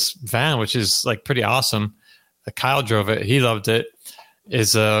 this van, which is like pretty awesome, Kyle drove it. He loved it.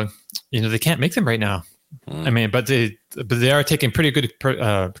 Is they can't make them right now. I mean, but they are taking pretty good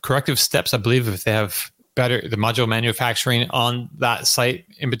corrective steps. I believe if they have the module manufacturing on that site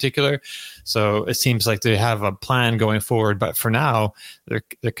in particular. So it seems like they have a plan going forward. But for now,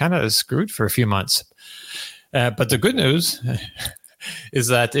 they're kind of screwed for a few months. But the good news is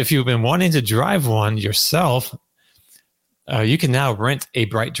that if you've been wanting to drive one yourself, you can now rent a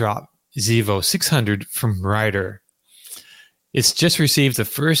Brightdrop Zevo 600 from Ryder. It's just received the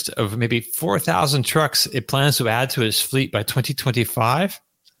first of maybe 4,000 trucks it plans to add to its fleet by 2025.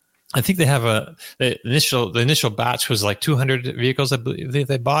 I think they have the initial batch was like 200 vehicles, I believe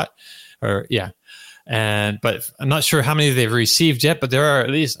they bought, but I'm not sure how many they've received yet, but there are at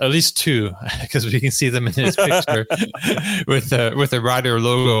least two, because we can see them in this picture with the Ryder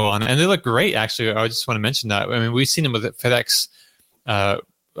logo on, and they look great. Actually, I just want to mention that. I mean, we've seen them with the FedEx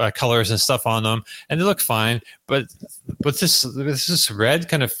colors and stuff on them, and they look fine. But this red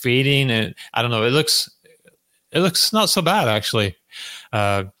kind of fading, and I don't know. It looks not so bad actually,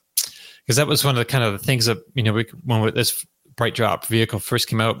 because that was one of the kind of things that when this Brightdrop vehicle first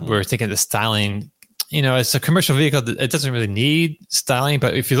came out, we were thinking the styling. It's a commercial vehicle. It doesn't really need styling,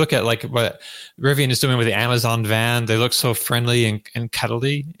 but if you look at like what Rivian is doing with the Amazon van, they look so friendly and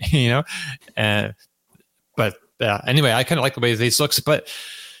cuddly, But anyway, I kind of like the way this looks. But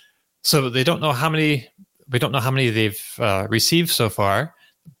so we don't know how many they've received so far,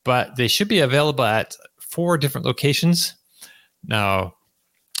 but they should be available at 4 different locations. Now,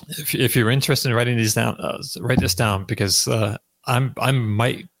 if you're interested in writing these down, write this down, because I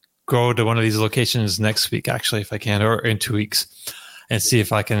might go to one of these locations next week, actually, if I can, or in 2 weeks, and see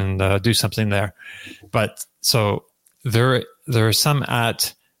if I can do something there. But so there are some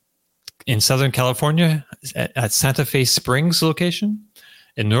at in Southern California at Santa Fe Springs location.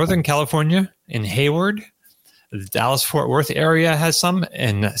 In Northern California, in Hayward. The Dallas-Fort Worth area has some.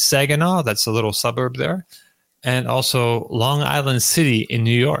 In Saginaw, that's a little suburb there. And also Long Island City in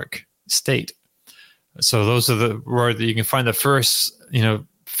New York State. So those are where you can find the first,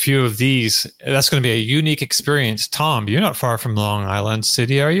 few of these. That's going to be a unique experience. Tom, you're not far from Long Island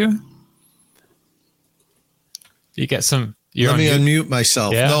City, are you? You get some. Let me unmute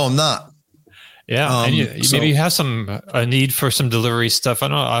myself. Yeah. No, I'm not. Yeah, and maybe you have a need for some delivery stuff.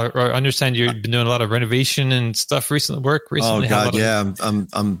 I understand you've been doing a lot of renovation and stuff recently. Oh God, yeah,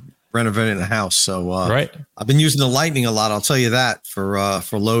 I'm renovating a house, so right. I've been using the Lightning a lot. I'll tell you that for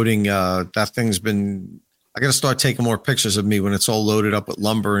loading. That thing's been. I got to start taking more pictures of me when it's all loaded up with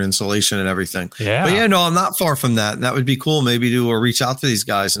lumber and insulation and everything. Yeah, but no, I'm not far from that. And that would be cool. Maybe to reach out to these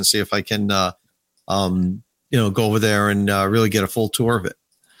guys and see if I can, go over there and really get a full tour of it.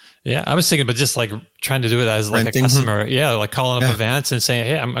 Yeah, I was thinking, but just like trying to do it as like renting. A customer. Yeah, like calling up events and saying,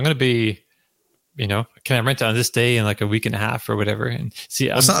 "Hey, I'm going to be, can I rent it on this day in like a week and a half or whatever?" And see,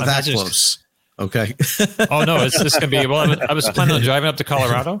 it's not that close. Okay. Oh no, it's going to be. Well, I was planning on driving up to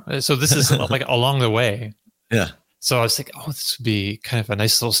Colorado, so this is like along the way. Yeah. So I was thinking, this would be kind of a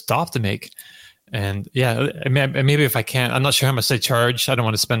nice little stop to make, and maybe if I can, I'm not sure how much they charge. I don't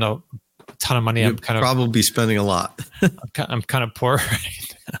want to spend a ton of money. I'm probably spending a lot. I'm kind of poor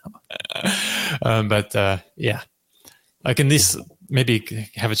right now. But I can at least maybe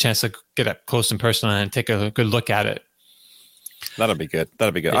have a chance to get up close and personal and take a good look at it. That'll be good.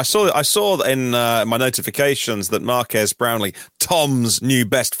 I saw in my notifications that Marquez Brownlee, Tom's new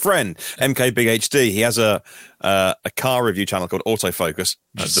best friend, MK Big HD, he has a car review channel called Autofocus.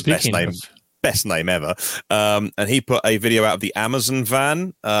 That's the best name ever. And he put a video out of the Amazon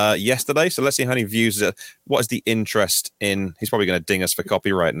van yesterday. So let's see how many views. What is the interest in? He's probably going to ding us for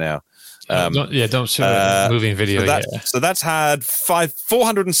copyright now. Don't show a moving video. So that's had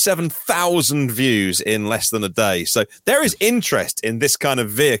 407,000 views in less than a day. So there is interest in this kind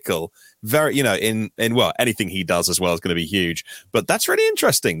of vehicle. Very, in anything he does as well is going to be huge. But that's really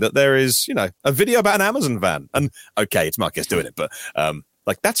interesting that there is, a video about an Amazon van. And okay, it's Marcus doing it, but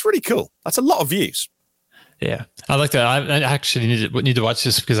that's really cool. That's a lot of views. Yeah, I like that. I actually need to watch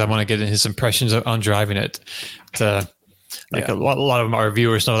this because I want to get his impressions on driving it. A lot of our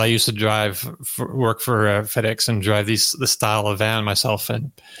viewers know that I used to work for FedEx and drive this style of van myself,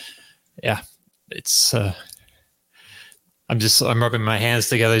 and it's. I'm rubbing my hands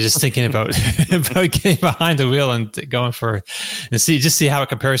together, just thinking about getting behind the wheel and going see how it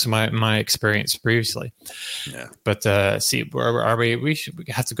compares to my experience previously. Yeah. But where are we? We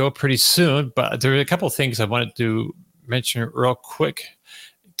have to go pretty soon. But there are a couple of things I wanted to mention real quick.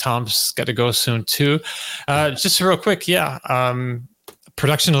 Tom's got to go soon too. Just real quick,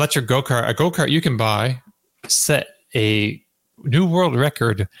 production electric go-kart. A go-kart you can buy set a new world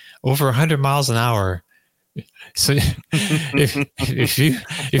record over 100 miles an hour. So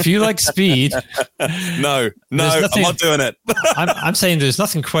if you like speed, no, I'm not doing it. I'm saying there's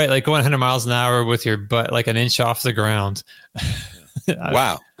nothing quite like going 100 miles an hour with your butt like an inch off the ground.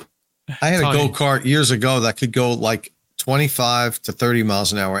 Wow. I had a go-kart years ago that could go like 25 to 30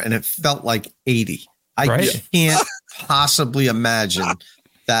 miles an hour, and it felt like 80. I can't possibly imagine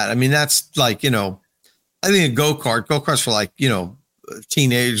that. I mean, that's like, I think a go-karts for like,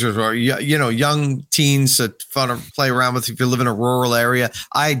 teenagers or young teens that fun to play around with if you live in a rural area.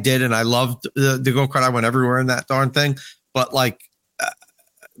 I did, and I loved the go-kart. I went everywhere in that darn thing, but like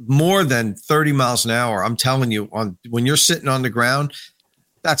more than 30 miles an hour, I'm telling you, when you're sitting on the ground,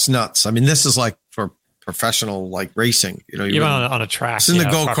 that's nuts. I mean, this is like for professional like racing. You're on a track. In the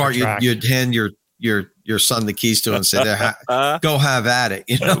go-kart, you'd hand your son the keys to and say, "Go have at it."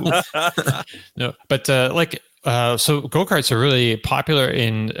 No, but so go-karts are really popular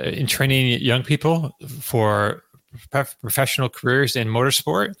in training young people for professional careers in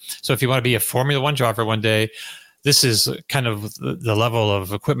motorsport. So if you want to be a Formula One driver one day, this is kind of the level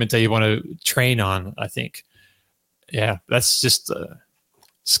of equipment that you want to train on, I think. Yeah, that's just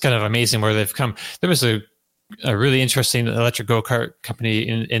it's kind of amazing where they've come. There was a really interesting electric go-kart company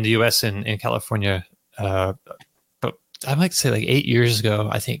in the U.S. in California, but I'd like to say like 8 years ago,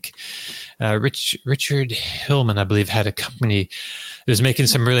 I think. Richard Hillman, I believe, had a company that was making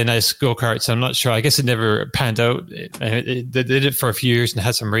some really nice go-karts. I'm not sure. I guess it never panned out. They did it for a few years and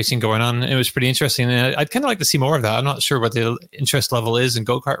had some racing going on. It was pretty interesting. And I'd kind of like to see more of that. I'm not sure what the interest level is in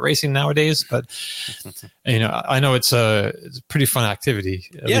go-kart racing nowadays, but I know it's a pretty fun activity.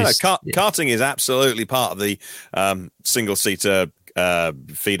 Karting is absolutely part of the single-seater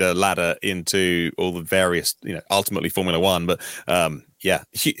feeder ladder into all the various, ultimately Formula One. But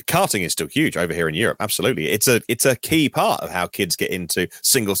karting is still huge over here in Europe. Absolutely. It's a key part of how kids get into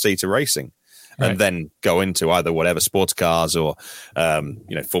single-seater racing. And then go into either whatever sports cars or,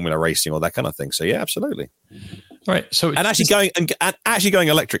 Formula racing or that kind of thing. So yeah, absolutely. Right. So and actually going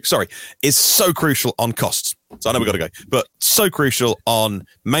electric, is so crucial on costs. So I know we've got to go, but so crucial on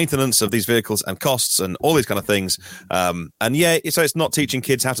maintenance of these vehicles and costs and all these kind of things. So it's not teaching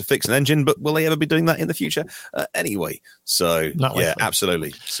kids how to fix an engine, but will they ever be doing that in the future? Anyway. So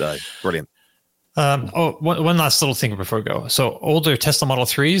absolutely. So brilliant. One last little thing before we go. So older Tesla Model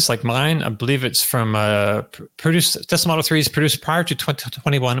 3s like mine, I believe it's from Tesla Model 3s produced prior to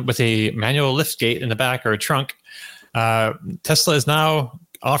 2021 with a manual liftgate in the back or a trunk. Tesla is now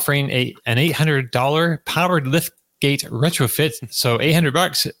offering an $800 powered liftgate retrofit. So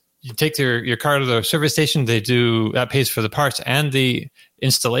 $800, you take your car to the service station. That pays for the parts and the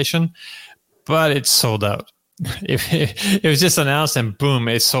installation, but it's sold out. It was just announced and boom,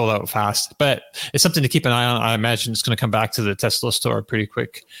 it's sold out fast. But it's something to keep an eye on. I imagine it's going to come back to the Tesla store pretty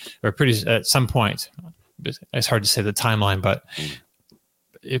quick, or at some point. It's hard to say the timeline, but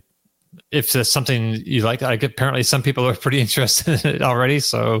if there's something you like, apparently some people are pretty interested in it already.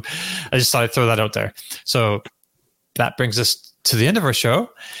 So I just thought I'd throw that out there. So that brings us to the end of our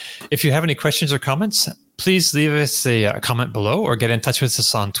show. If you have any questions or comments, please leave us a comment below or get in touch with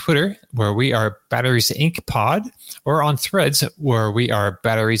us on Twitter, where we are Batteries Inc. Pod, or on Threads, where we are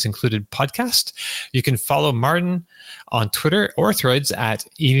Batteries Included Podcast. You can follow Martin on Twitter or Threads at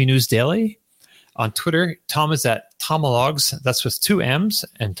EV News Daily. On Twitter, Tom is at Tomalogs, that's with 2 M's,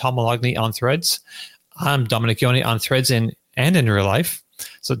 and Tomologny on Threads. I'm Domenick Yoni on Threads and in real life.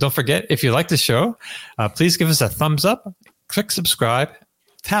 So don't forget, if you like the show, please give us a thumbs up, click subscribe,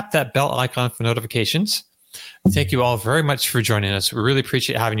 tap that bell icon for notifications. Thank you all very much for joining us. We really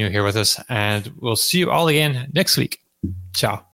appreciate having you here with us, and we'll see you all again next week. Ciao.